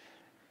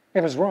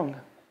 it was wrong.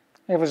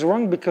 It was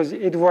wrong because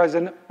it was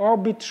an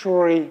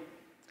arbitrary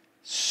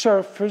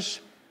surface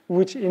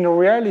which in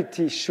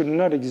reality should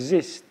not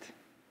exist.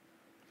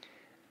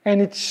 And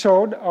it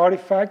showed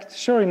artifacts.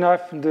 Sure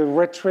enough, the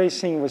ray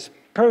tracing was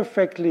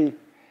perfectly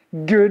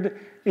good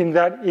in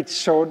that it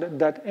showed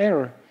that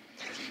error.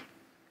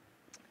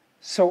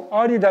 So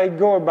how did I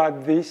go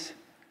about this?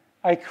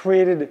 I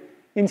created,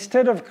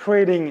 instead of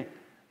creating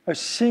a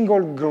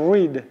single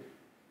grid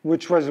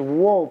which was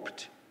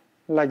warped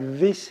like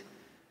this,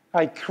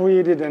 I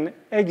created an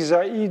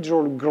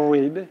hexahedral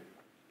grid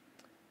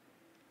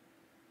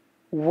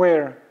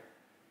where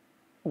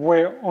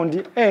on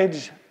the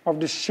edge of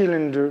the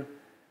cylinder,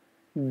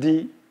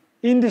 the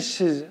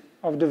indices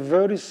of the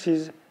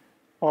vertices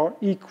are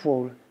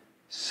equal,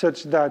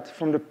 such that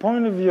from the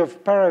point of view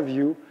of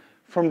ParaView,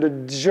 from the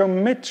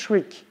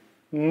geometric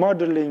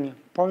modeling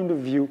point of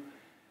view,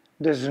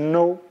 there's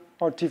no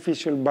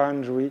artificial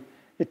boundary.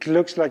 It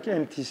looks like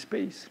empty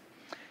space.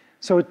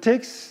 So it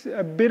takes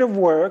a bit of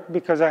work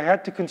because I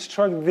had to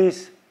construct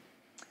this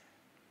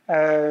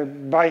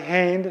by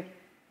hand,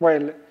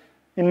 well,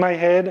 in my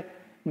head.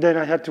 Then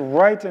I had to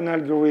write an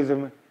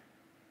algorithm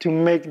to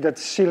make that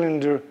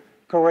cylinder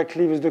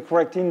correctly with the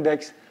correct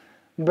index,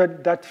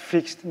 but that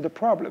fixed the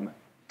problem.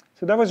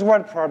 So that was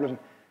one problem.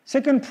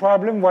 Second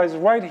problem was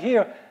right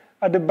here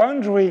at the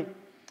boundary.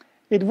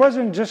 It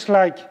wasn't just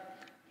like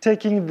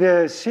taking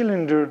the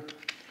cylinder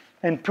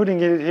and putting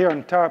it here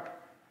on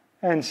top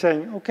and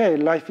saying, okay,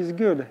 life is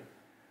good.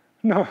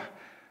 No,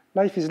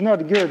 life is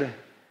not good.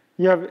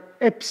 You have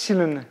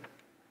epsilon.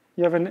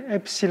 You have an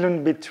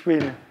epsilon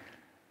between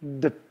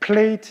the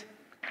plate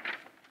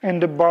and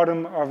the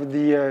bottom of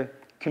the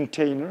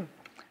container.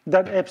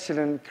 That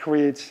epsilon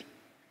creates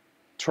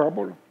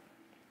trouble.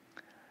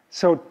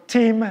 So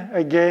Tim,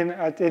 again,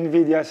 at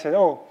NVIDIA said,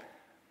 oh,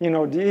 you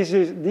know, the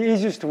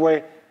easiest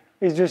way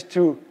is just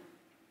to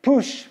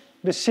push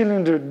the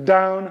cylinder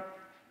down.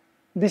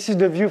 This is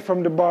the view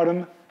from the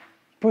bottom.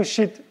 Push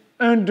it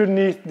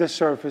underneath the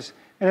surface,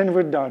 and then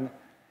we're done.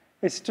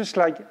 It's just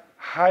like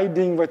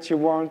hiding what you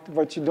want,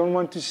 what you don't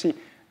want to see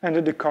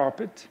under the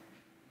carpet.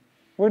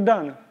 We're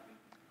done.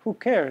 Who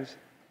cares?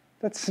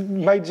 That's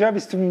my job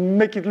is to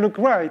make it look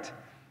right.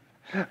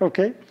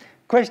 Okay?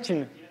 Question?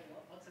 Yeah,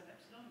 what's an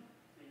epsilon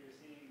that you're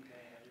seeing?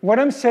 What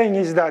I'm saying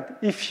is that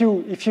if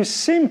you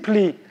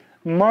simply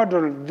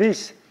model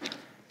this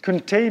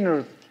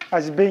container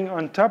as being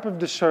on top of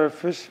the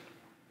surface,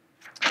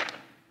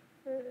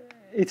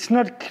 it's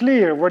not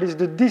clear what is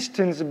the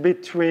distance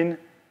between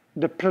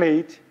the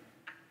plate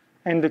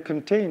and the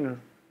container.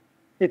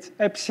 It's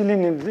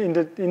epsilon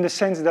in the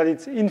sense that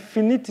it's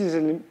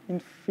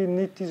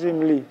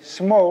infinitesimally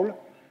small,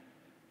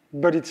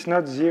 but it's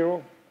not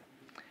zero.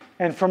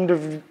 And from the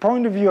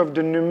point of view of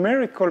the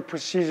numerical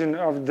precision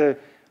of the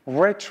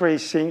ray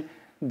tracing,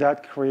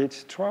 that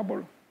creates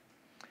trouble.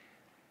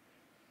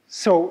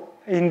 So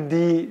in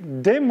the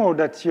demo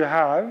that you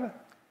have,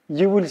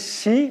 you will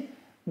see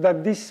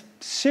that this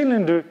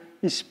cylinder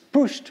is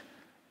pushed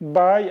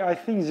by, I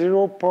think,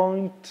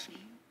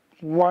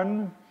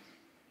 0.1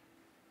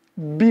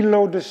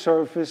 below the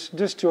surface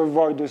just to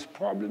avoid those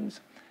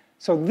problems.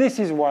 So this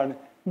is one.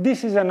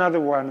 This is another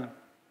one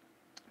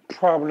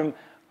problem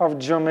of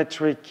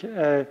geometric.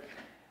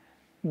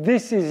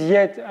 This is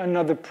yet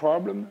another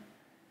problem.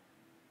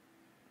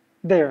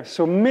 There.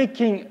 So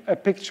making a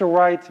picture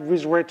right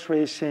with ray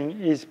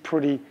tracing is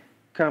pretty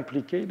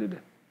complicated.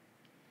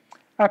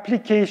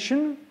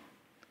 Application.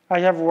 I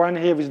have one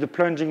here with the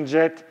plunging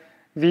jet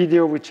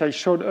video, which I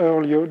showed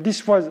earlier.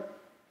 This was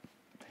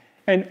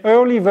an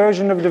early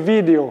version of the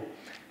video.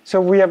 So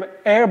we have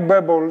air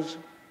bubbles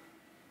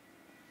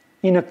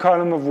in a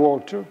column of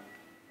water.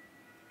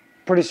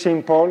 Pretty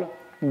simple.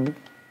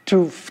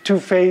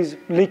 Two-phase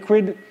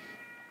liquid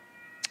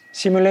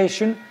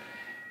simulation.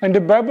 And the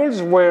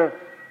bubbles were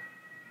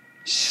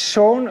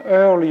shown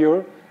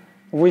earlier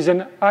with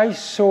an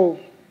iso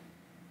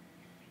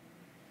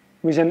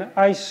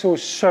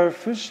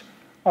surface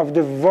of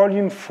the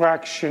volume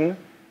fraction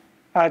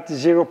at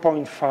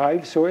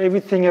 0.5. So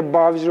everything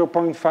above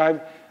 0.5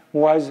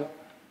 was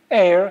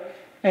air,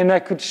 and I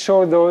could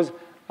show those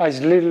as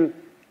little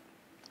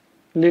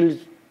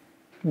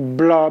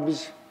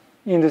blobs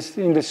in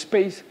the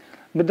space,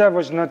 but that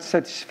was not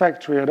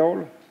satisfactory at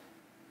all.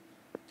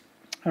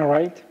 All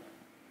right?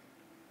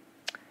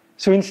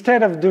 So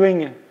instead of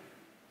doing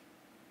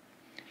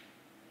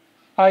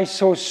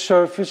ISO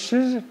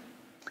surfaces,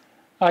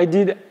 I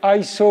did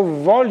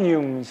ISO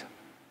volumes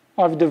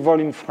of the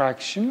volume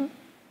fraction.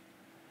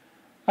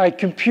 I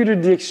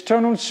computed the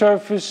external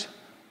surface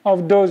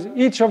of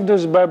each of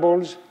those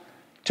bubbles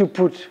to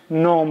put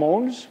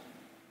normals,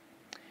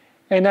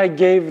 and I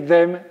gave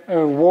them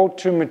a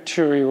water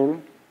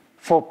material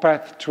for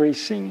path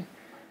tracing.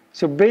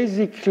 So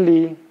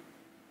basically,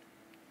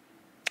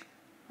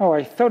 oh,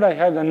 I thought I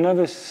had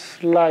another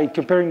slide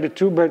comparing the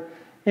two, but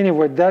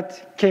anyway,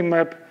 that came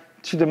up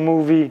to the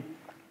movie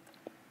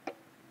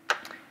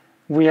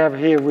we have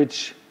here,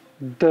 which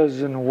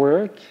doesn't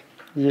work.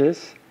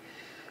 Yes.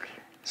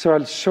 So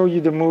I'll show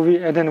you the movie,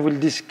 and then we'll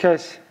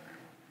discuss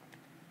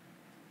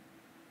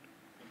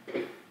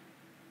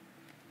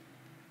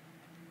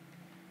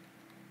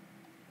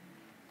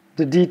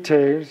the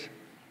details.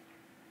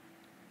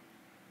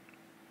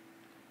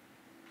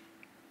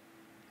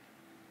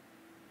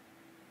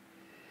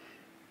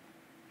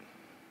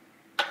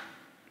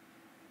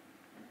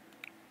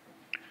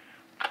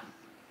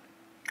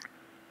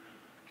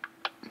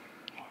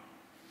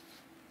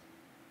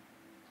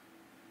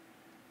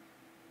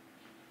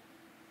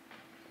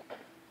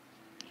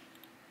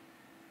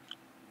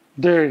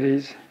 There it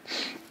is.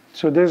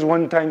 So there's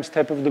one time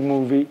step of the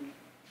movie.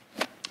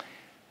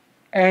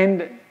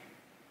 And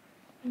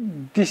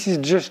this is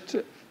just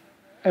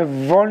a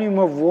volume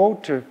of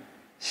water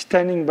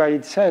standing by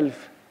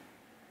itself,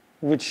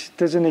 which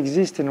doesn't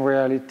exist in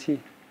reality.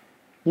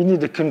 You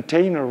need a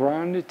container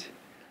around it.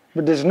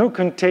 But there's no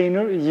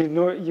container. You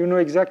know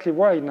exactly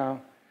why now.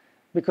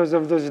 Because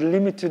of those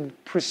limited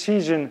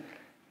precision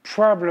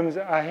problems,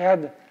 I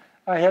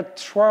had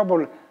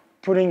trouble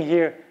putting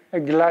here a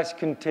glass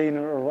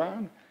container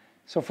around.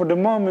 So for the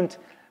moment,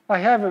 I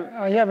have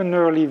an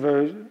early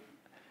version.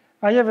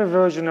 I have a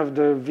version of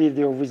the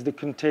video with the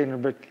container,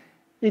 but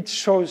it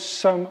shows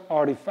some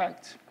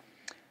artifacts.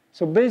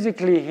 So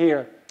basically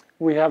here,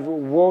 we have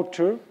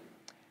water,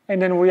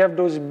 and then we have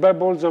those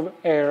bubbles of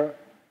air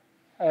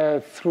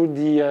through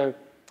the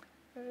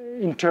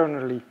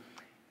internally.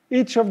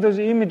 Each of those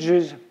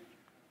images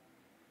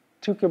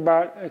took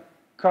about a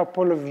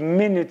couple of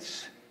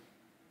minutes.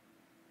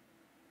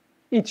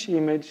 Each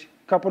image,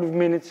 a couple of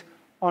minutes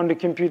on the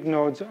compute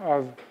nodes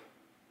of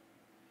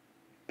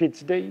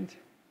PITSDATE.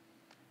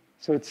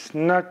 So it's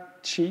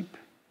not cheap.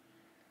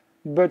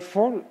 But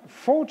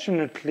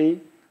fortunately,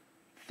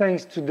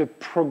 thanks to the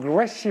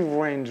progressive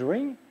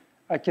rendering,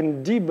 I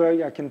can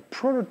debug, I can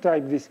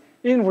prototype this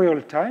in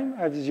real time,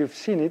 as you've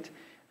seen it.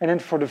 And then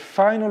for the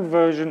final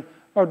version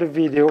of the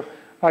video,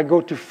 I go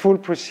to full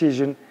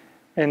precision,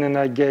 and then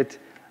I get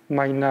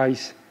my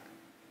nice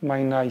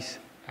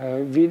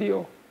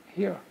video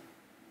here.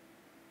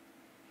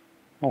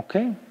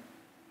 Okay.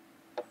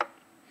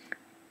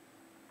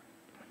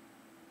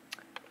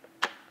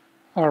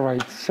 All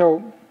right, so.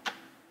 Okay,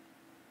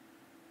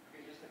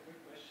 just a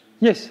quick question.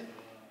 Yes.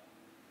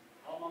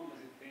 How long does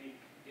it take,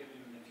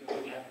 given that you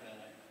already have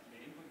the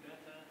input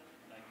data,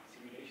 like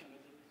simulation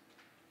results,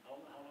 how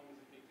long does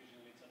it take to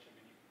generate such a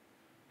video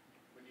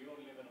with your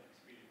level of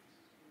experience?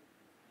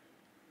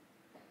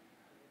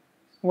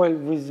 Well,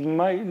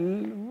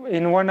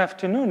 in one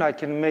afternoon, I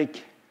can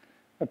make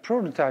a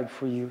prototype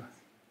for you.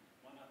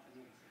 One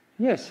afternoon?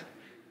 Yes.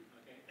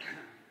 Okay.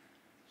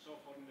 So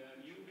for the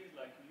newbies,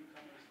 like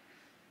newcomers,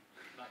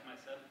 like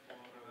myself,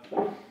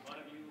 for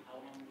ParaView, how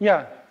long?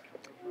 Yeah.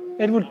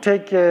 It would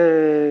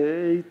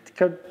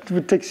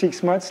take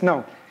 6 months.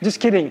 No, just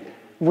kidding.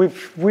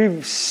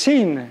 We've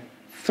seen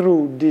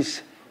through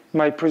this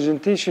my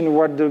presentation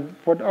what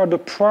are the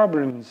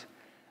problems.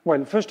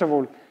 Well, first of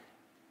all,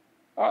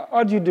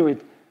 how do you do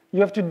it? You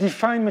have to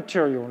define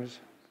materials.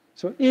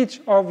 So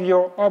each of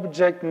your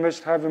objects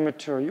must have a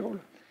material.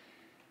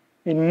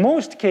 In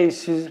most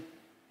cases,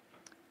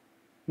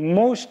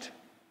 most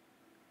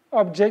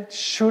objects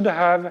should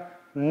have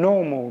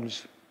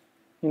normals.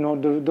 You know,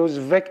 those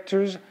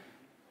vectors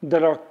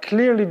that are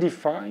clearly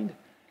defined.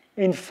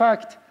 In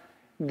fact,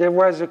 there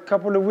was a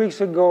couple of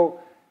weeks ago,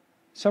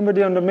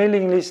 somebody on the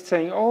mailing list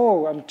saying,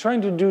 oh, I'm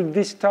trying to do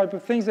this type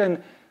of things,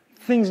 and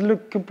things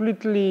look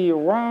completely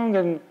wrong,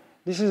 and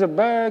this is a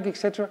bug,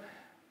 etc.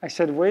 I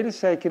said, wait a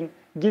second,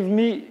 give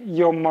me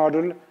your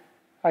model.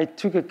 I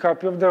took a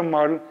copy of their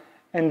model,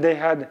 and they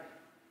had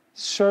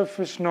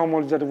surface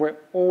normals that were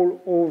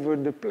all over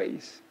the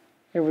place.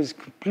 It was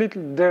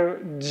completely, their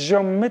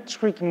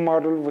geometric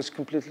model was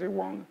completely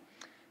wrong.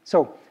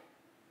 So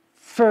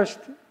first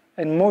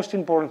and most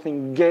important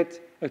thing,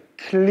 get a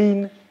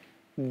clean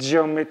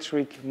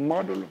geometric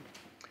model.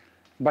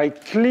 By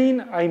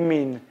clean, I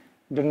mean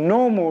the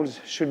normals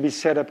should be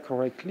set up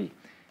correctly.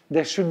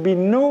 There should be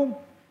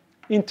no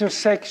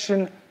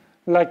intersection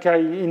like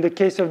in the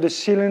case of the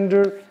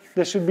cylinder.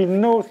 There should be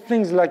no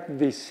things like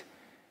this.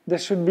 There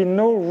should be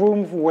no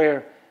room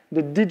where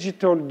the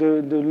digital,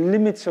 the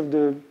limits of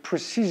the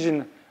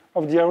precision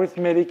of the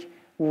arithmetic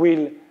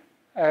will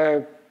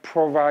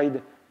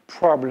provide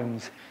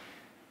problems.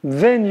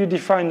 Then you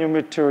define your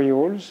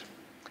materials,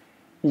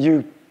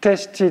 you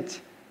test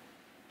it,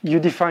 you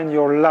define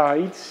your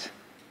lights.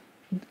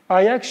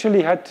 I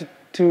actually had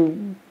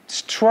to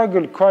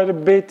struggle quite a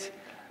bit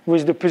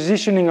with the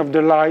positioning of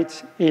the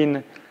lights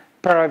in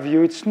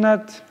ParaView. It's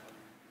not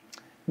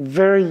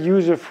very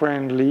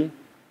user-friendly.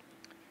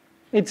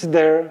 It's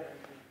there,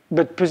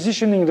 but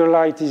positioning the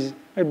light is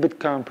a bit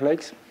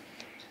complex.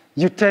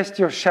 You test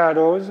your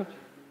shadows.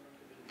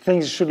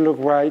 Things should look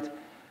right.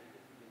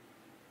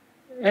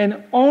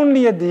 And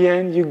only at the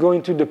end, you go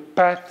into the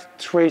path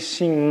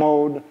tracing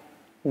mode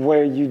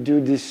where you do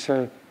this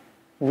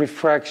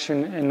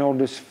refraction and all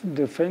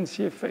the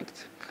fancy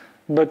effects.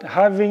 But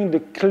having the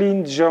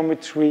clean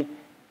geometry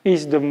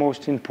is the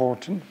most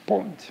important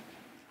point.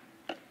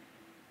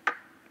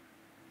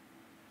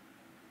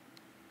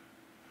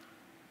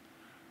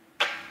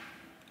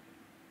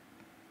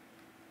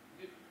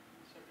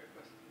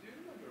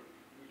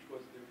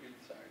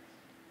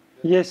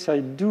 Yes, I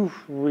do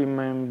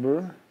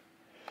remember.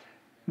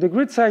 The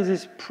grid size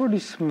is pretty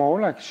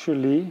small,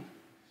 actually.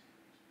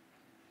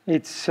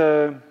 It's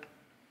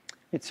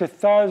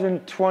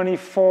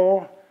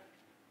 1024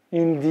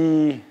 in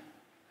the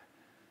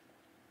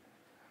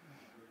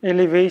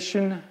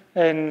elevation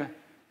and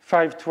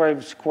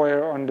 512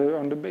 square on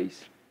the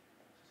base.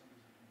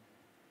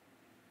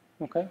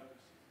 Okay.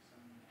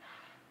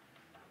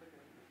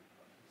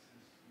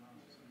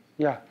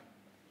 Yeah,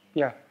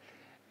 yeah.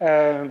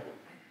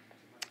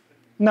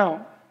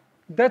 Now,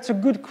 that's a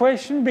good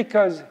question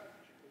because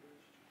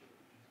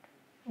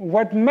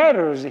what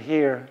matters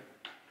here,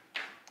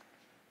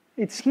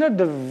 it's not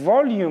the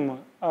volume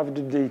of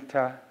the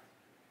data.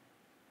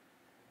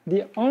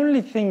 The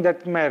only thing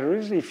that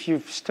matters, if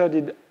you've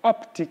studied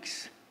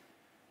optics,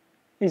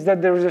 is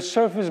that there is a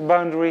surface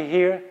boundary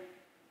here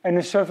and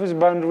a surface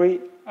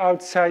boundary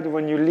outside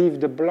when you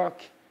leave the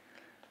block.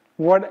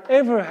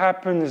 Whatever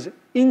happens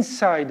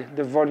inside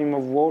the volume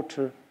of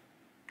water,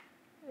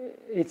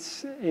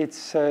 it's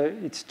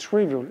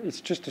trivial.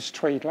 It's just a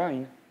straight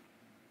line.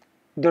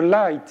 The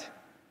light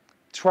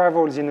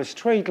travels in a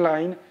straight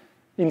line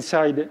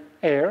inside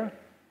air.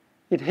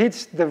 It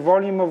hits the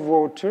volume of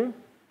water.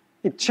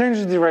 It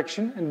changes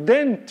direction and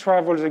then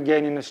travels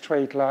again in a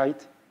straight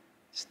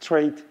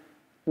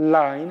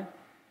line,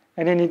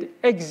 and then it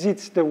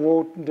exits the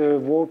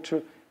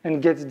water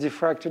and gets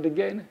diffracted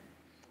again.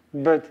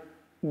 But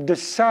the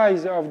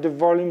size of the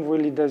volume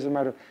really doesn't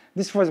matter.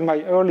 This was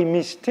my early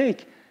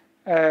mistake.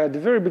 At the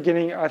very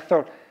beginning, I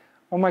thought,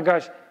 oh my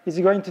gosh, it's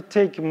going to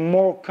take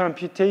more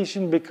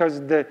computation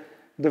because the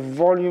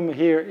volume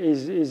here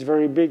is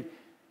very big.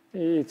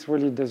 It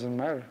really doesn't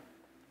matter.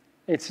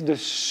 It's the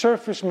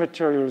surface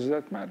materials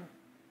that matter.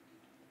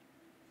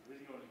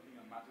 Basically, the thing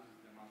that matters is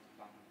the amount of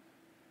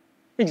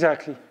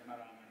bandwidth.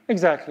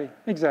 Exactly.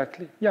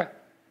 Exactly. Yeah.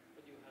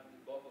 But you have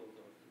the bubbles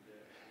also there.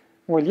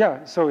 Well,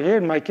 yeah. So here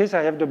in my case,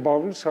 I have the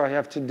bubble, so I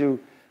have to do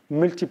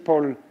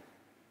multiple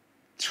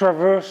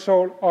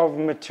traversal of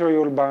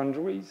material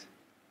boundaries.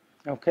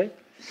 Okay.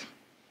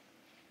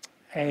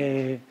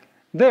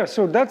 There.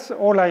 So that's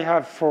all I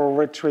have for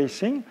ray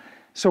tracing.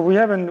 So we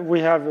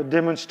have a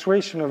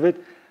demonstration of it.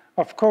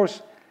 Of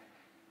course,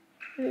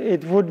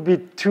 it would be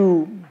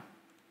too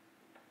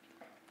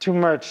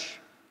much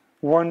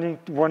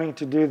wanting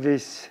to do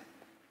this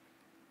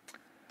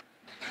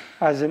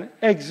as an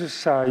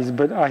exercise,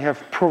 but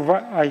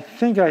I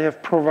think I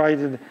have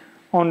provided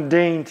on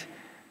Daint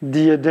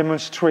the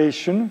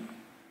demonstration.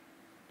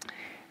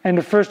 And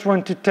the first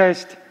one to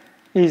test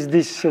is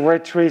this ray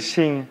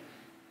tracing.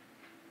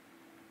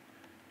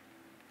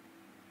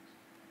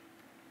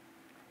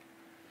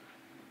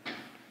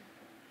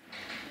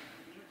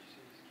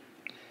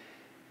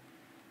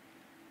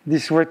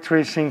 This ray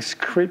tracing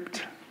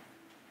script.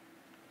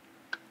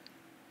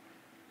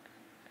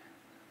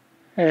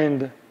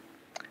 And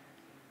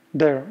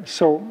there.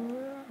 So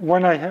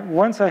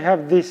once I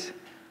have this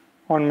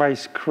on my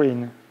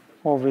screen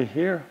over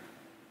here,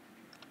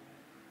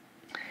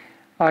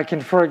 I can,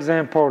 for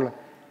example,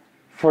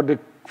 for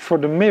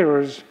the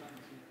mirrors,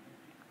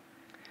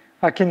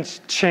 I can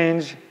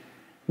change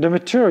the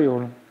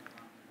material.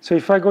 So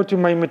if I go to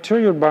my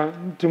material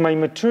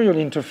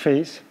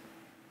interface,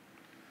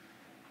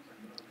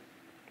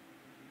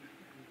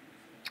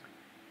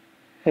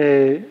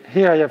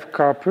 here I have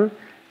copper.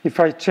 If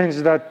I change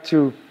that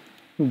to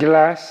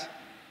glass,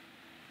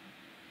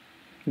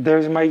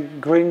 there's my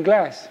green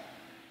glass,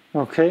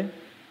 okay?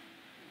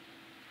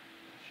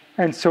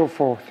 And so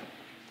forth.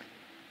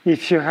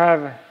 If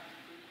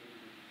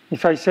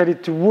I set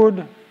it to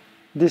wood,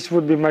 this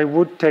would be my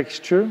wood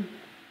texture,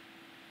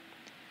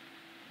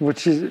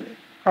 which is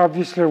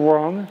obviously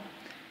wrong.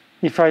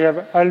 If I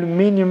have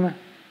aluminum,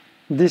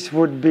 this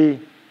would be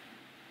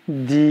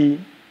the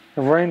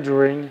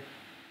rendering,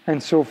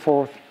 and so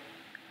forth,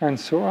 and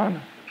so on.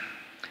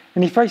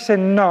 And if I say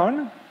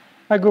none,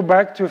 I go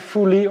back to a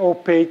fully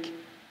opaque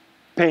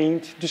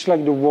paint, just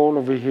like the wall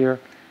over here.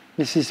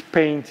 This is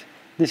paint,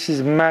 this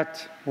is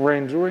matte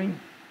rendering.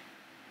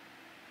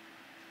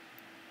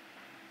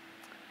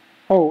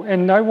 Oh,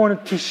 and I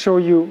wanted to show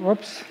you,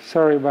 oops,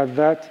 sorry about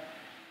that.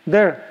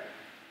 There.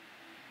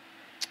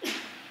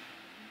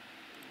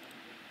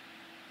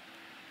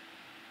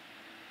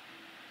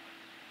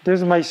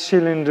 There's my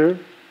cylinder.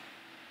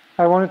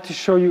 I wanted to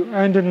show you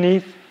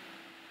underneath.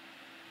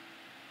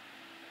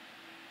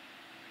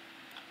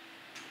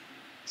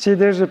 See,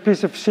 there's a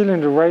piece of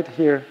cylinder right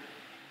here.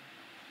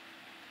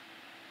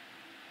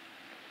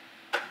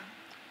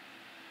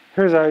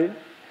 Here's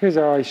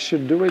how I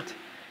should do it.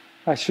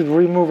 I should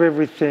remove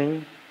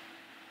everything.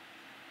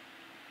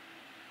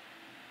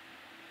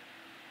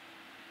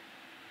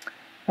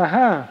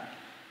 Aha.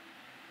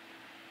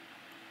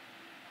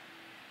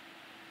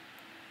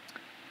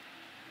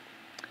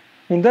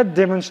 In that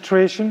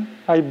demonstration,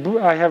 I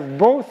have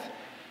both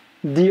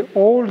the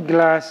old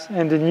glass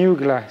and the new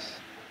glass.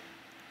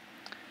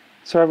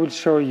 So I will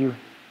show you.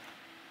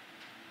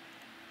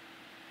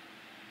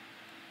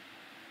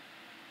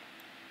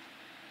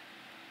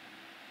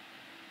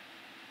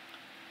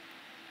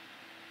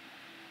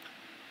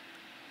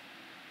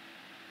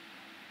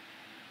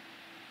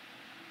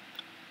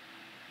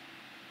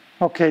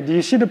 Okay, do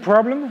you see the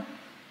problem?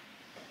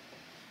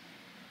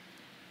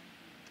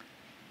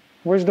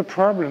 Where's the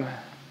problem?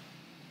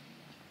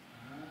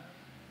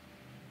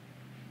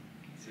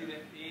 See the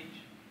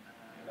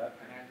edge?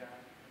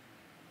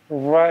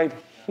 Right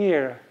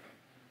here.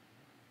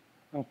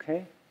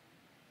 Okay.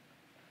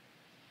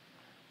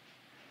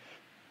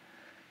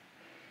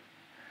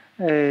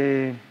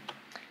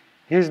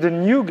 Here's the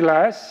new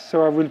glass,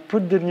 so I will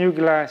put the new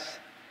glass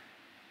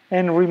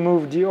and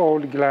remove the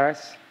old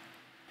glass,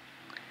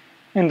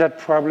 and that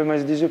problem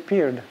has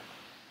disappeared.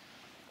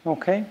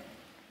 Okay?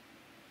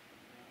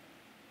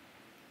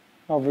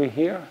 Over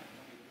here.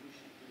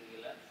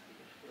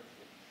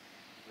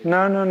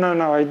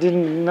 No, I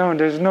didn't, no,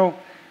 there's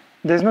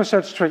no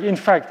such trick. In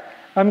fact,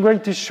 I'm going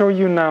to show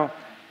you now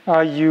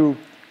how you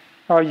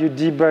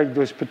debug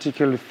those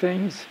particular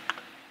things.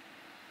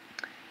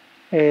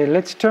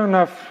 Let's turn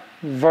off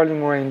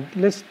volume range.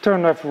 Let's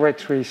turn off ray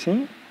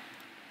tracing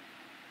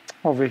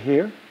over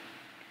here.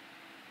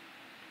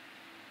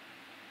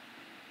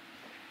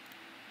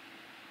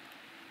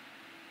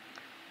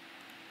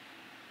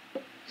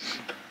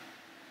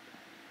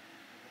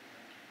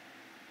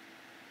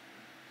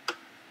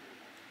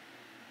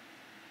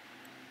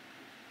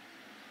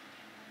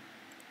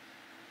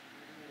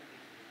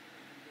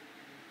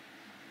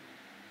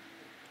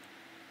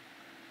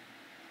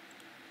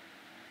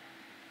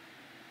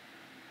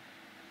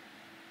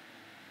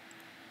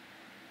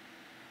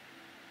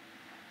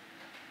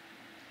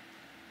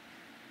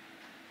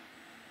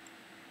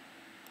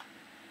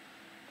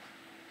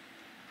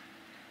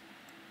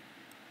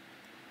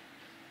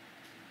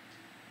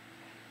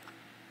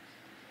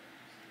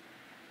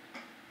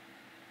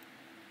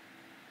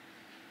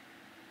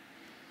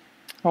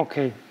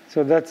 Okay,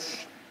 so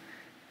that's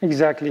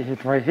exactly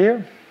it right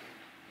here.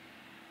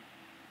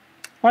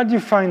 What do you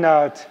find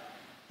out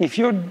if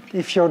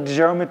your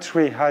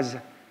geometry has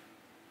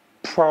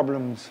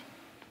problems?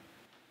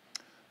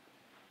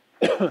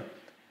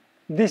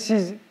 This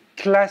is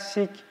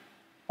classic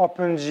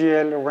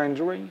OpenGL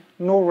rendering,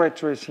 no ray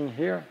tracing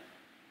here.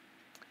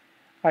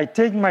 I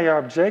take my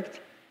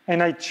object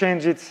and I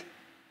change its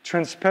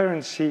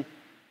transparency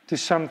to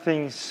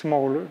something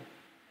smaller.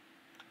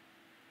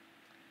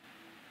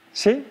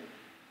 See?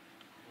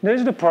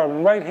 There's the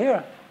problem right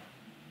here.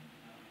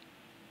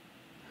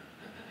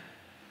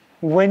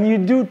 When you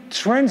do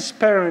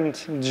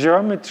transparent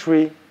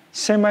geometry,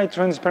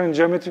 semi-transparent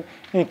geometry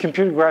in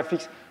computer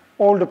graphics,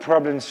 all the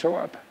problems show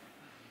up.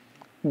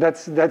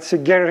 That's a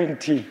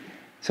guarantee.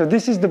 So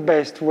this is the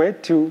best way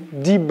to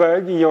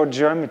debug your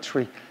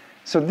geometry.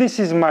 So this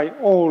is my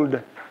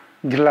old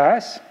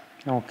glass,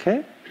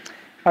 okay?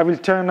 I will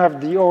turn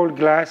off the old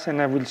glass and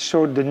I will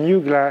show the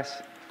new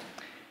glass.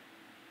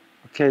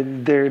 Okay,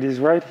 there it is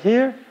right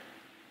here.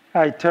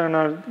 I turn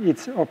on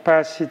its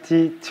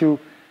opacity to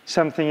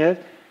something else.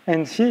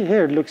 And see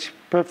here, it looks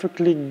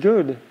perfectly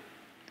good.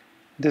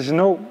 There's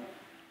no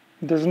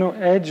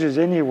edges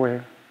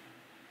anywhere.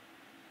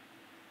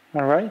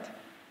 All right?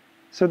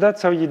 So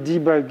that's how you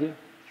debug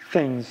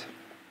things.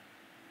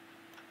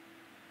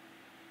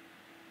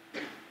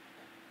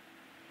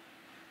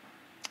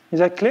 Is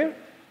that clear?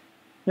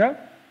 Yeah?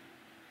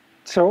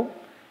 So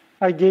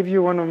I gave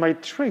you one of my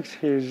tricks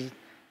here.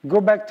 Go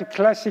back to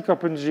classic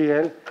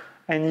OpenGL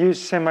and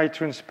use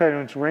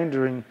semi-transparent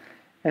rendering,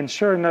 and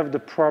sure enough, the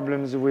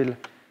problems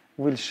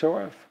will show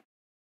up.